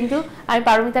 কিন্তু আমি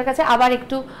পারমিতার কাছে আবার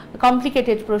একটু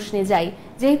কমপ্লিকেটেড প্রশ্নে যাই,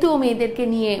 যেহেতু ও মেয়েদেরকে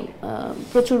নিয়ে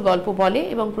প্রচুর গল্প বলে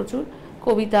এবং প্রচুর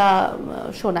কবিতা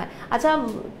শোনায়। আচ্ছা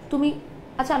তুমি,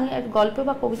 আচ্ছা আমি গল্প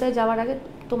বা কবিতায় যাওয়ার আগে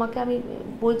তোমাকে আমি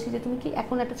বলছি যে তুমি কি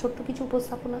এখন একটা ছোট্ট কিছু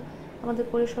উপস্থাপনা আমাদের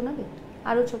করে শোনাবে,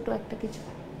 আরও ছোট্ট একটা কিছু,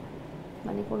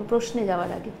 মানে কোনো প্রশ্নে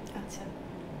যাওয়ার আগে? আচ্ছা।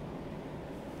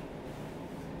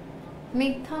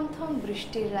 মেঘথমথম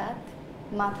বৃষ্টির রাত,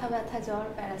 মাথা ব্যথা, জ্বর,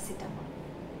 প্যারাসিটামল,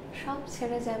 সব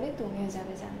ছেড়ে যাবে, তুমিও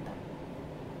যাবে জানতাম,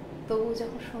 তবু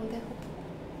যখন সন্ধে হতো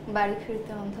বাড়ি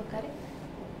ফিরতে অন্ধকারে,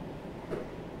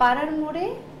 পাড়ার মোড়ে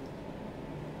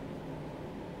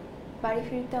বাড়ি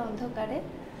ফিরতে অন্ধকারে,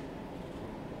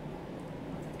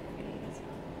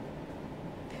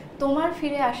 তোমার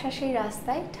ফিরে আসা সেই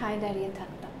রাস্তায় ঠায় দাঁড়িয়ে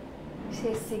থাকতাম,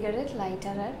 শেষ সিগারেট,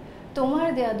 লাইটার আর তোমার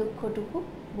দেয়া দুঃখটুকু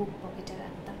বুক পকেটে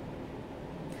রাখতাম,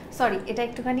 সরি, এটা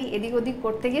একটুখানি এদিক ওদিক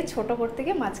করতে গিয়ে ছোট করতে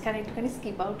গিয়ে মাঝখানে একটুখানি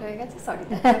স্কিপ আউট হয়ে গেছে, সরি।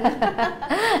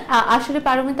 আসলে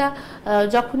পারমিতা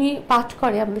যখনই পাঠ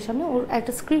করে আমাদের সামনে, ওর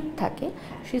একটা স্ক্রিপ্ট থাকে,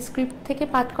 সেই স্ক্রিপ্ট থেকে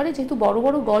পাঠ করে, যেহেতু বড়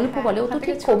বড় গল্প বলে, ও তো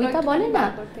ঠিক কবিতা বলে না,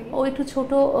 ও একটু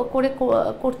ছোট করে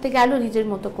করতে গেল নিজের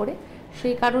মতো করে,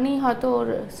 সেই কারণেই হয়তো ওর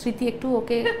স্মৃতি একটু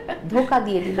ওকে ধোকা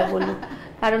দিয়ে দিল বললো,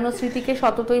 কারণ ও স্মৃতিকে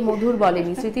সততই মধুর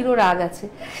বলেনি, স্মৃতিরও রাগ আছে।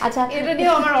 আচ্ছা, এটা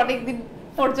নিয়ে আমার অনেকদিন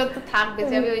পর্যন্ত থাকবে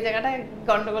যে আমি ওই জায়গাটায়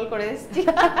গন্ডগোল করে এসেছি।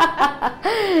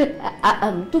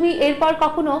 তুমি এরপর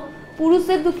কখনো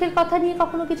পুরুষদের দুঃখের কথা নিয়ে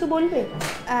কখনো কিছু বলবে?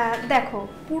 দেখো,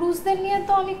 পুরুষদের নিয়ে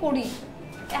তো আমি করি,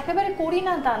 একেবারে করি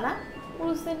না তা না,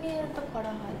 পুরুষদের নিয়ে তো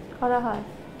করা হয়,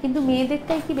 কিন্তু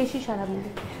মেয়েদেরটাই কি বেশি সারা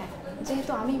মিলে? হ্যাঁ,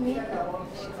 যেহেতু আমি মেয়ে।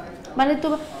 মানে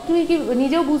তুমি কি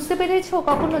নিজেও বুঝতে পেরেছো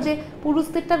কখনো যে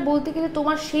পুরুষদেরটা বলতে গেলে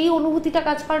তোমার সেই অনুভূতিটা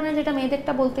কাজ করে না যেটা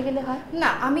মেয়েদেরটা বলতে গেলে হয়? না,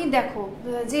 আমি দেখো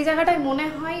যে জায়গাটায় মনে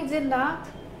হয় যে না,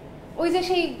 ওই যে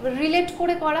সেই রিলেট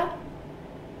করে করা,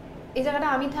 এই জায়গাটা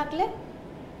আমি থাকলে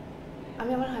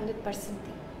আমি আমার 100%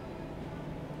 দিই।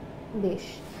 বেশ,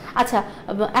 আচ্ছা,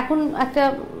 এখন একটা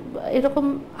এরকম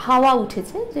হাওয়া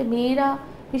উঠেছে যে মেয়েরা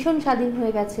ভীষণ স্বাধীন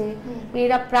হয়ে গেছে,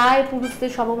 মেয়েরা প্রায়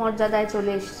পুরুষদের সমমর্যাদায়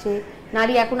চলে এসছে,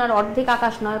 নারী এখন আর অর্ধেক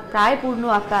আকাশ নয়, প্রায় পূর্ণ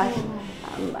আকাশ।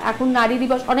 এখন নারী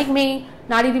দিবস, অনেক মেয়ে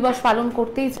নারী দিবস পালন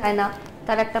করতেই চায় না,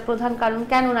 তার একটা প্রধান কারণ,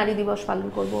 কেন নারী দিবস পালন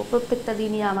করব, প্রত্যেকটা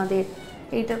দিনই আমাদের,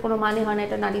 এইটার কোনো মানে হয় না,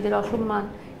 এটা নারীদের অসম্মান,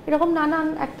 এরকম নানান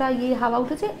একটা হাওয়া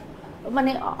উঠেছে।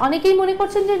 মানে অনেকেই মনে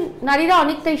করছেন যে নারীরা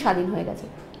অনেকটাই স্বাধীন হয়ে গেছে,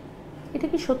 এটা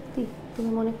কি সত্যি তুমি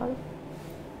মনে করো?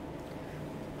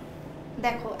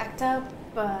 দেখো, একটা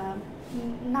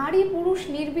নারী পুরুষ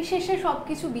নির্বিশেষে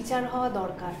সবকিছু বিচার হওয়া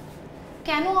দরকার।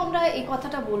 কেন আমরা এই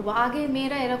কথাটা বলবো, আগে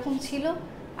মেয়েরা এরকম ছিল,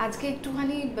 আজকে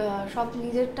একটুখানি সব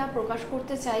নিজেরটা প্রকাশ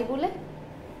করতে চাই বলে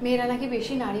মেয়েরা নাকি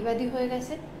বেশি নারীবাদী হয়ে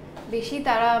গেছে,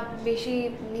 তারা বেশি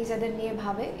নিজেদের নিয়ে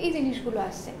ভাবে, এই জিনিসগুলো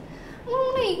আসছে। আমার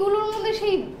মনে হয় এইগুলোর মধ্যে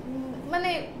সেই মানে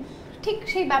ঠিক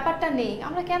সেই ব্যাপারটা নেই।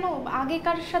 আমরা কেন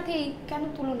আগেকার সাথে এই কেন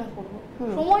তুলনা করব?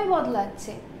 সময়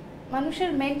বদলাচ্ছে, মানুষের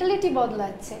মেন্টালিটি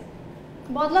বদলাচ্ছে,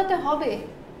 বদলাতে হবে।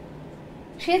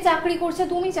 সে চাকরি করছে,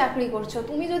 তুমি চাকরি করছো,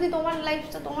 তুমি যদি তোমার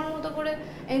লাইফটা তোমার মতো করে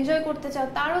এনজয় করতে চাও,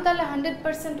 তারও তাহলে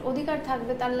 100% অধিকার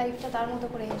থাকবে তার লাইফটা তার মতো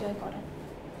করে এনজয় করার।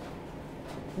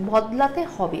 বদলাতে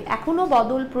হবে, এখনো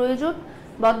বদল প্রয়োজন,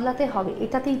 বদলাতে হবে,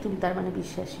 এটাতেই তুমি তার মানে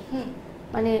বিশ্বাসী?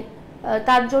 মানে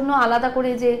তার জন্য আলাদা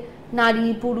করে যে নারী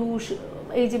পুরুষ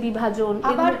এই যে বিভাজন,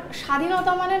 আবার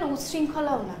স্বাধীনতা মানে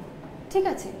উচ্ছৃঙ্খলাও না, ঠিক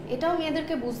আছে, এটাও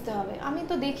মেয়েদেরকে বুঝতে হবে। আমি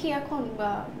তো দেখি এখন,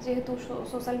 যেহেতু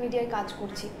সোশ্যাল মিডিয়ায় কাজ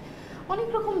করছি, অনেক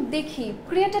রকম দেখি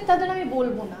ক্রিয়েটার, তাদের আমি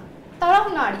বলবো না, তারাও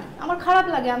নারী, আমার খারাপ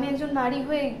লাগে আমি একজন নারী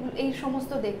হয়ে এই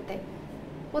সমস্ত দেখতে।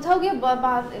 কোথাও গিয়ে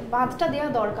বাঁধটা দেওয়া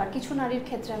দরকার কিছু নারীর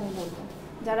ক্ষেত্রে, আমি বলবো,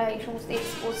 যারা এই সমস্ত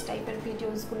এক্সপোজ টাইপের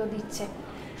ভিডিওসগুলো দিচ্ছে।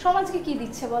 সমাজকে কি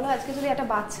দিচ্ছে বলো? আজকে যদি একটা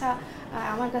বাচ্চা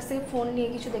আমার কাছ থেকে ফোন নিয়ে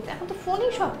কিছু দেখতে, এখন তো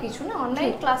ফোনেই সব কিছু না,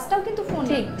 অনলাইন ক্লাসটাও কিন্তু ফোন,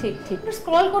 ঠিক ঠিক ঠিক,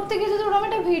 স্ক্রল করতে গিয়ে যদি ওরকম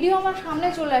একটা ভিডিও আমার সামনে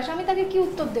চলে আসে, আমি তাকে কি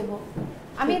উত্তর দেব?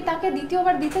 আমি তাকে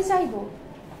দ্বিতীয়বার দিতে চাইবো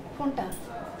ফোনটা?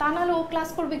 তা নাহলে ও ক্লাস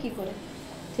করবে কি করে?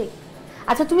 ঠিক।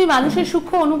 আচ্ছা, তুমি মানুষের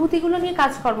সূক্ষ্ম অনুভূতিগুলো নিয়ে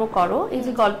কাজকর্ম করো, এই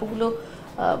যে গল্পগুলো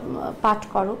পাঠ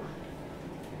করো,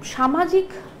 সামাজিক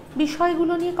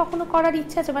বিষয়গুলো নিয়ে কখনো করার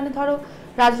ইচ্ছা আছে? মানে ধরো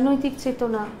রাজনৈতিক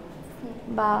চেতনা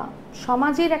বা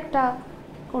সমাজের একটা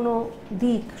কোনো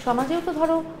দিক, সমাজেও তো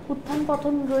ধরো উত্থান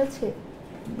পতন রয়েছে,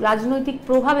 রাজনৈতিক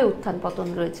প্রভাবে উত্থান পতন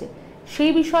রয়েছে,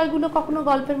 সেই বিষয়গুলো কখনো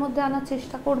গল্পের মধ্যে আনার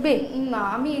চেষ্টা করবে? না,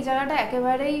 আমি এই জায়গাটা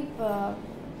একেবারেই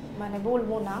মানে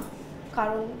বলবো না,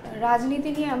 কারণ রাজনীতি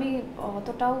নিয়ে আমি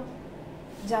অতটাও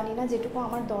জানি না, যেটুকু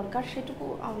আমার দরকার সেটুকু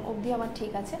অবধি আমার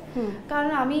ঠিক আছে।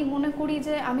 কারণ আমি মনে করি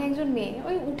যে আমি একজন মেয়ে,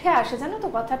 ওই উঠে আসে জানো তো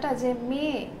কথাটা, যে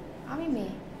মেয়ে, আমি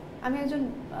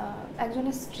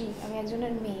একজনের স্ত্রী, আমি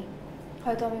একজনের মেয়ে,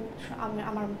 হয়তো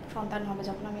আমার সন্তান হবে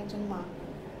যখন আমি একজন মা,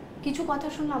 কিছু কথা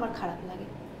শুনলে আমার খারাপ লাগে,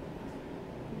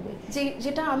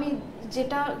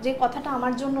 যে কথাটা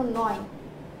আমার জন্য নয়,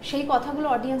 সেই কথাগুলো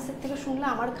অডিয়েন্সের থেকে শুনলে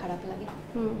আমার খারাপ লাগে।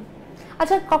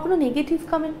 আচ্ছা, কখনো নেগেটিভ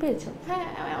কমেন্ট পেয়েছো? হ্যাঁ,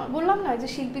 বললাম না যে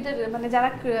শিল্পীদের, মানে যারা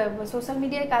সোশ্যাল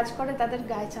মিডিয়ায় কাজ করে, তাদের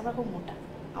গায়ে চামড়া খুব মোটা,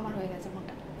 আমার হয়ে গেছে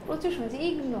মোটা, প্রচুর শুনেছি,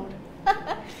 ইগনোর।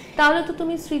 তাহলে তো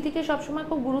তুমি স্মৃতিকে সবসময়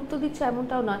খুব গুরুত্ব দিচ্ছ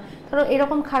এমনটাও নয়। ধরো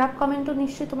এরকম খারাপ কমেন্টও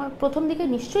নিশ্চয়ই তোমার প্রথম দিকে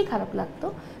নিশ্চয়ই খারাপ লাগতো,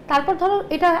 তারপর ধরো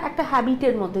এটা একটা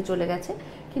হ্যাবিটের মধ্যে চলে গেছে,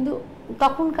 কিন্তু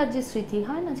তখনকার যে স্মৃতি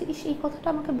হয় না, যে এই কথাটা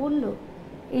আমাকে বললো,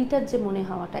 এইটার যে মনে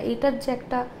হওয়াটা, এইটার যে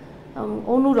একটা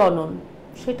অনুরণন,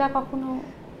 সেটা কখনো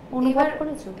অনুভব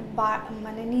করেছো?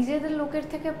 মানে নিজেদের লোকের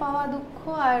থেকে পাওয়া দুঃখ,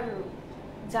 আর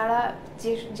যারা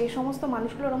যে সমস্ত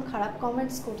মানুষগুলো এরকম খারাপ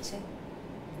কমেন্টস করছে,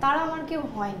 তারা আমার কেউ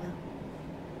হয় না,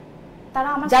 তারা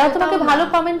আমার, যারা তোমাকে ভালো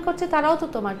কমেন্ট করছে তারাও তো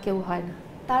তোমার কেউ হয় না,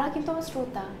 তারা কিন্তু আমার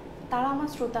শ্রোতা, তারা আমার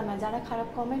শ্রোতা না। যারা খারাপ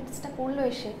কমেন্টসটা করলো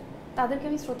এসে, তাদেরকে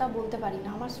আমি শ্রোতা বলতে পারি না,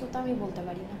 আমার শ্রোতা আমি বলতে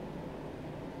পারি না।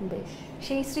 বেশ,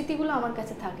 সেই স্মৃতিগুলো আমার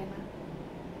কাছে থাকে না,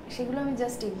 সেগুলো আমি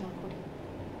জাস্ট ইগনোর করি।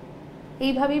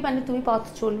 এইভাবেই মানে তুমি পথ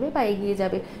চলবে বা এগিয়ে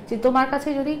যাবে, যে তোমার কাছে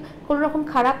যদি কোনো রকম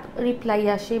খারাপ রিপ্লাই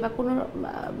আসে বা কোনো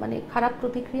মানে খারাপ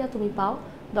প্রতিক্রিয়া তুমি পাও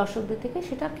দর্শকদের থেকে,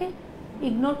 সেটাকে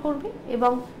ইগনোর করবে,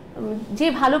 এবং যে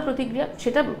ভালো প্রতিক্রিয়া,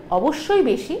 সেটা অবশ্যই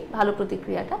বেশি ভালো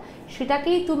প্রতিক্রিয়াটা,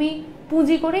 সেটাকেই তুমি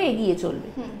পুঁজি করে এগিয়ে চলবে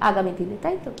আগামী দিনে,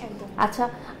 তাই তো? আচ্ছা,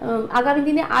 আগামী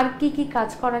দিনে আর কি কি কাজ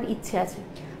করার ইচ্ছে আছে?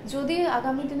 যদি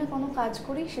আগামী দিনে কোনো কাজ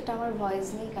করি, সেটা আমার ভয়েস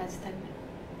নিয়েই কাজ থাকবে।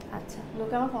 আচ্ছা,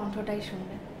 লোকে আমার কণ্ঠটাই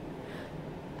শুনবে।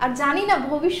 আর জানি না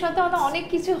ভবিষ্যতে অনেক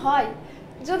কিছু হয়,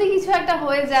 যদি কিছু একটা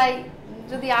হয়ে যায়,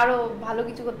 যদি আরো ভালো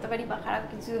কিছু করতে পারি বা খারাপ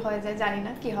কিছু হয়ে যায়, জানি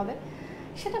না কি হবে,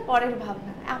 সেটা পরের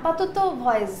ভাবনা। আপাতত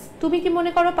ভয়েস। তুমি কি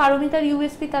মনে করো পারমিতার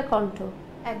ইউএসপি তার কণ্ঠ?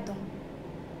 একদম।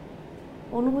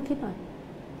 অনুভূতি নয়,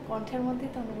 কণ্ঠের মধ্যে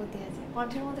তো অনুভূতি আছে,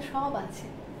 কণ্ঠের মধ্যে সব আছে।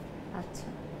 আচ্ছা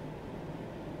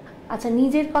আচ্ছা,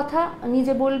 নিজের কথা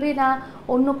নিজে বলবে না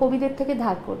অন্য কবিদের থেকে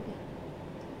ধার করবে?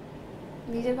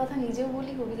 নিজের কথা নিজেও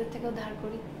বলি, কবিদের থেকেও ধার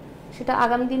করি। সেটা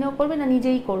আগামী দিনেও করবে না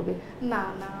নিজেই করবে? না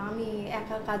না, আমি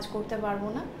একা কাজ করতে পারবো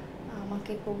না,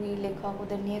 আমাকে কবি লেখক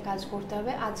ওদের নিয়ে কাজ করতে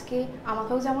হবে। আজকে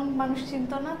আমাকেও যেমন মানুষ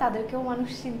চিনত না, তাদেরকেও মানুষ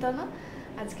চিনত না।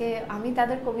 আজকে আমি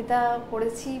তাদের কবিতা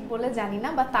পড়েছি বলে জানি না,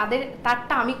 বা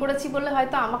তারটা আমি করেছি বলে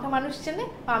হয়তো আমাকে মানুষ চেনে,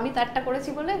 বা আমি তারটা করেছি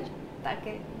বলে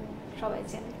তাকে সবাই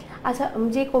চেনে। আচ্ছা,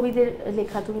 যে কবিদের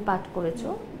লেখা তুমি পাঠ করেছো,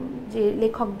 যে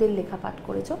লেখকদের লেখা পাঠ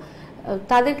করেছো,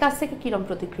 তাদের কাছ থেকে কিরম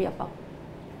প্রতিক্রিয়া পাও?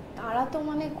 তারা তো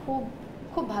মানে খুব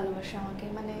খুব ভালোবাসে আমাকে।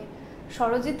 মানে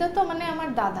সরজিতা তো মানে আমার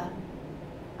দাদা,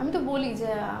 আমি তো বলি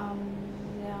যে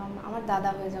আমার দাদা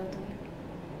হয়ে যাও তুমি।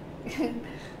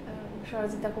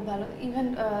 সরজিতা খুব ভালো। ইভেন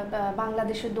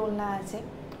বাংলাদেশের দোলনা আছে,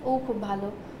 ও খুব ভালো।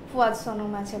 ফুয়াদ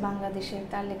সনম আছে বাংলাদেশের,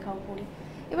 তার লেখাও পড়ি।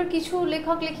 এবার কিছু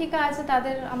লেখক লেখিকা আছে,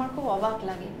 তাদের আমার খুব অবাক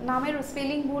লাগে, নামের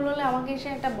স্পেলিং ভুল হলে আমাকে এসে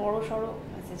একটা বড় সড়ো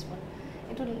মেসেজ বলে,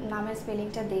 একটু নামের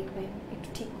স্পেলিংটা দেখবেন, একটু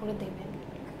ঠিক করে দেবেন।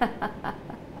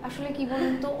 আসলে কি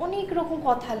বলুন তো, অনেক রকম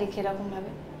কথা লেখে এরকম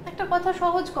ভাবে, একটা কথা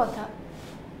সহজ কথা,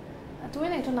 তুমি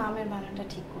না একটু নামের বানানটা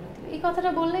ঠিক করে দিবে। এই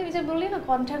কথাটা বললে, যে বললি না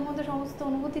কণ্ঠের মধ্যে সমস্ত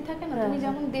অনুভূতি থাকে না, তুমি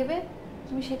যেমন দেবে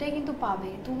তুমি সেটাই কিন্তু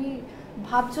পাবে। তুমি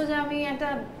ভাবছো যে আমি একটা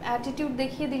অ্যাটিটিউড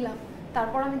দেখিয়ে দিলাম,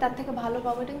 তারপর আমি তার থেকে ভালো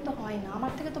পাবো, এটা কিন্তু হয় না,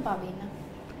 আমার থেকে তো পাবেই না।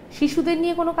 শিশুদের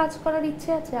নিয়ে কোনো কাজ করার ইচ্ছে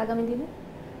আছে আগামী দিনে?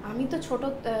 আমি তো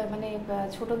মানে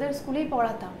ছোটদের স্কুলেই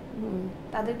পড়াতাম,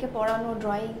 তাদেরকে পড়ানো,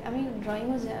 ড্রয়িং, আমি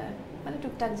ড্রয়িংও মানে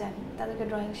টুকটাক জানি, তাদেরকে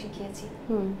ড্রয়িং শিখিয়েছি।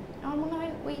 আমার মনে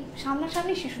হয় ওই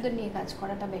সামনাসামনি শিশুদের নিয়ে কাজ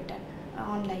করাটা বেটার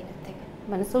অনলাইনের থেকে।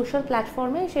 মানে সোশ্যাল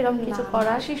প্ল্যাটফর্মে সেরকম কিছু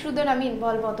করা? শিশুদের আমি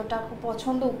ইনভলভ অতটা খুব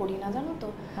পছন্দও করি না, জানো তো।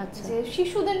 যে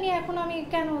শিশুদের নিয়ে এখন আমি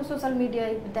কেন সোশ্যাল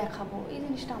মিডিয়ায় দেখাবো, এই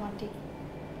জিনিসটা আমার ঠিক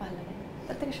ভালো লাগে,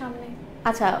 তার থেকে সামনে।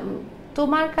 আচ্ছা,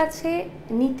 তোমার কাছে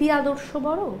নীতি আদর্শ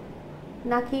বড়,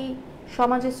 নাকি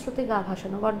সমাজের স্রোতে গা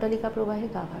ভাসানো, গড্ডালিকা প্রবাহে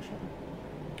গা ভাসানো?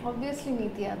 অবভিয়াসলি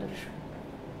নীতি আদর্শ।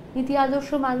 নীতি আদর্শ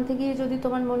মানতে গিয়ে যদি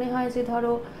তোমার মনে হয় যে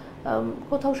ধরো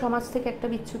কোথাও সমাজ থেকে একটা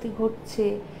বিচ্যুতি ঘটছে,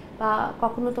 বা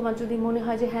কখনো তোমার যদি মনে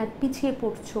হয় যে হ্যাঁ পিছিয়ে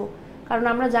পড়ছো, কারণ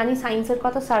আমরা জানি সায়েন্সের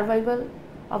কথা, সার্ভাইভাল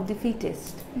অফ দি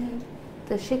ফিটেস্ট,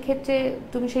 তো সেক্ষেত্রে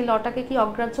তুমি সেই লটাকে কি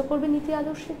অগ্রাহ্য করবে নীতি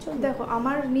আদর্শের জন্য? দেখো,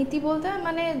 আমার নীতি বলতে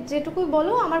মানে যেটুকুই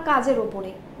বলো আমার কাজের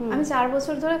ওপরে। আমি 4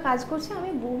 বছর ধরে কাজ করছি,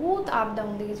 আমি বহুত আপ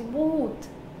ডাউন দেখেছি, বহুত।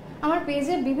 আমার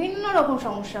পেজে বিভিন্ন রকম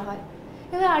সমস্যা হয়,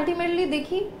 কিন্তু আলটিমেটলি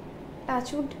দেখি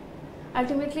টাচউড,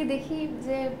 আলটিমেটলি দেখি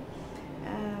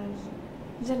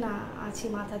যে না, আছি,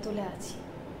 মাথা তুলে আছি।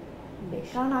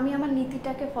 কারণ আমি আমার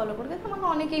নীতিটাকে ফলো করি। আমাকে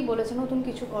অনেকেই বলেছে নতুন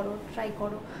কিছু করো, ট্রাই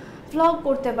করো, ভ্লগ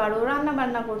করতে পারো, রান্না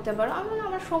বান্না করতে পারো।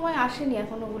 আমার সময় আসেনি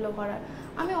এখন ওগুলো করার।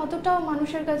 আমি অতটাও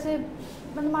মানুষের কাছে,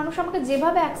 মানে মানুষ আমাকে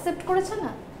যেভাবে অ্যাকসেপ্ট করেছে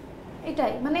না,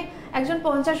 এটাই। মানে একজন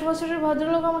 50 বছরের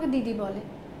ভদ্রলোক আমাকে দিদি বলে।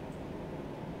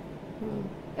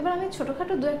 এবার আমি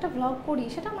ছোটোখাটো 2-1টা ভ্লগ করি,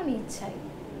 সেটা আমার ইচ্ছাই,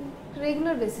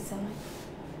 রেগুলার বেসিসে নয়।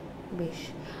 বেশ,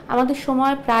 আমাদের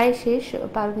সময় প্রায় শেষ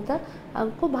পারমিতা,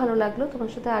 খুব ভালো লাগলো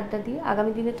তোমার সাথে আড্ডা দিয়ে।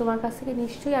 আগামী দিনে তোমার কাছ থেকে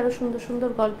নিশ্চয়ই আরও সুন্দর সুন্দর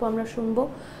গল্প আমরা শুনবো।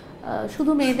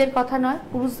 শুধু মেয়েদের কথা নয়,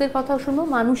 পুরুষদের কথাও শুনবো,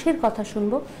 মানুষের কথা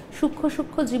শুনবো, সূক্ষ্ম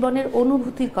সূক্ষ্ম জীবনের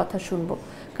অনুভূতির কথা শুনবো,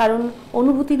 কারণ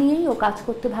অনুভূতি নিয়েই ও কাজ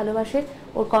করতে ভালোবাসে,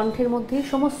 ওর কণ্ঠের মধ্যেই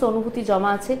সমস্ত অনুভূতি জমা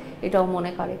আছে, এটাও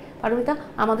মনে করে। পারমিতা,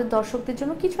 আমাদের দর্শকদের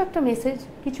জন্য কিছু একটা মেসেজ,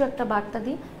 কিছু একটা বার্তা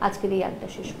দিয়ে আজকের এই আড্ডা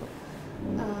শেষ করো।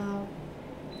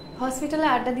 হসপিটালে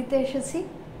আড্ডা দিতে এসেছি,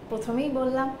 প্রথমেই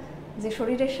বললাম যে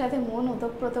শরীরের সাথে মন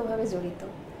ওতপ্রোতভাবে জড়িত।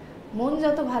 মন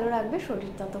যত ভালো রাখবে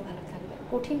শরীর তত ভালো থাকবে।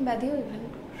 কঠিন ব্যাধিও ইভেন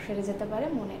সেরে যেতে পারে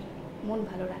মন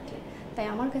ভালো রাখলে। তাই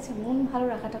আমার কাছে মন ভালো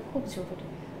রাখাটা খুব জরুরি।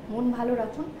 মন ভালো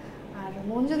রাখুন, আর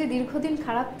মন যদি দীর্ঘদিন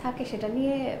খারাপ থাকে সেটা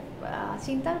নিয়ে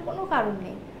চিন্তার কোনো কারণ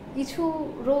নেই। কিছু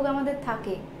রোগ আমাদের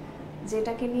থাকে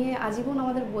যেটাকে নিয়ে আজীবন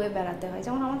আমাদের বয়ে বেড়াতে হয়।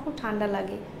 যেমন আমার খুব ঠান্ডা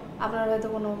লাগে, আপনার হয়তো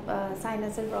কোনো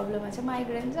সাইনাসের প্রবলেম আছে,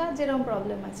 মাইগ্রেন, যা যেরকম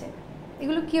প্রবলেম আছে,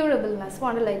 এগুলো কিউরেবল না।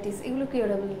 স্পন্ডিলাইটিস, এগুলো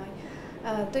কিউরেবল নয়।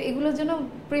 তো এগুলোর জন্য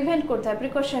প্রিভেন্ট করতে হয়,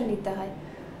 প্রিকশন নিতে হয়।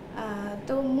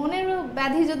 তো মনেরও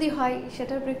ব্যাধি যদি হয়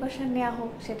সেটার প্রিকশন নেওয়া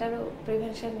হোক, সেটারও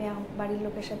প্রিভেনশন নেওয়া হোক, বাড়ির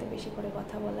লোকের সাথে বেশি করে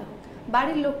কথা বলা হোক,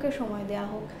 বাড়ির লোককে সময় দেওয়া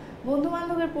হোক। বন্ধু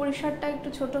বান্ধবের পরিসরটা একটু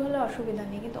ছোট হলে অসুবিধা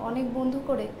নেই, কিন্তু অনেক বন্ধু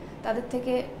করে তাদের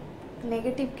থেকে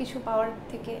নেগেটিভ কিছু পাওয়ার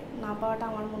থেকে না পাওয়াটা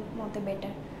আমার মতে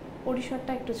বেটার।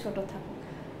 পরিসরটা একটু ছোট থাকুক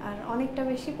আর অনেকটা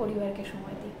বেশি পরিবারকে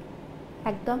সময় দিই।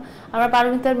 একদম। আমরা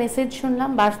পারমিতার মেসেজ শুনলাম,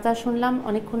 বার্তা শুনলাম,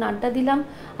 অনেকক্ষণ আড্ডা দিলাম।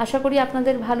 আশা করি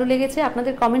আপনাদের ভালো লেগেছে।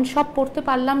 আপনাদের কমেন্ট সব পড়তে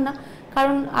পারলাম না,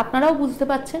 কারণ আপনারাও বুঝতে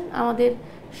পারছেন আমাদের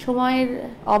সময়ের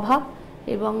অভাব,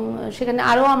 এবং সেখানে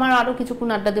আমার আরও কিছুক্ষণ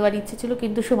আড্ডা দেওয়ার ইচ্ছে ছিল,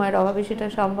 কিন্তু সময়ের অভাবে সেটা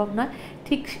সম্ভব নয়।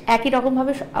 ঠিক একই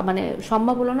রকমভাবে মানে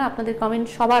সম্ভব হলো না আপনাদের কমেন্ট,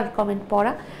 সবার কমেন্ট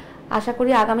পড়া। আশা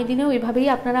করি আগামী দিনেও এভাবেই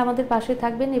আপনারা আমাদের পাশে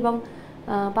থাকবেন, এবং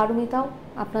পারমিতাও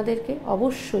আপনাদেরকে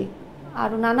অবশ্যই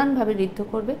আরও নানানভাবে ঋদ্ধ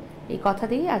করবে। এই কথা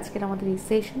দিয়েই আজকের আমাদের এই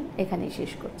সেশন এখানেই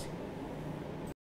শেষ করছি।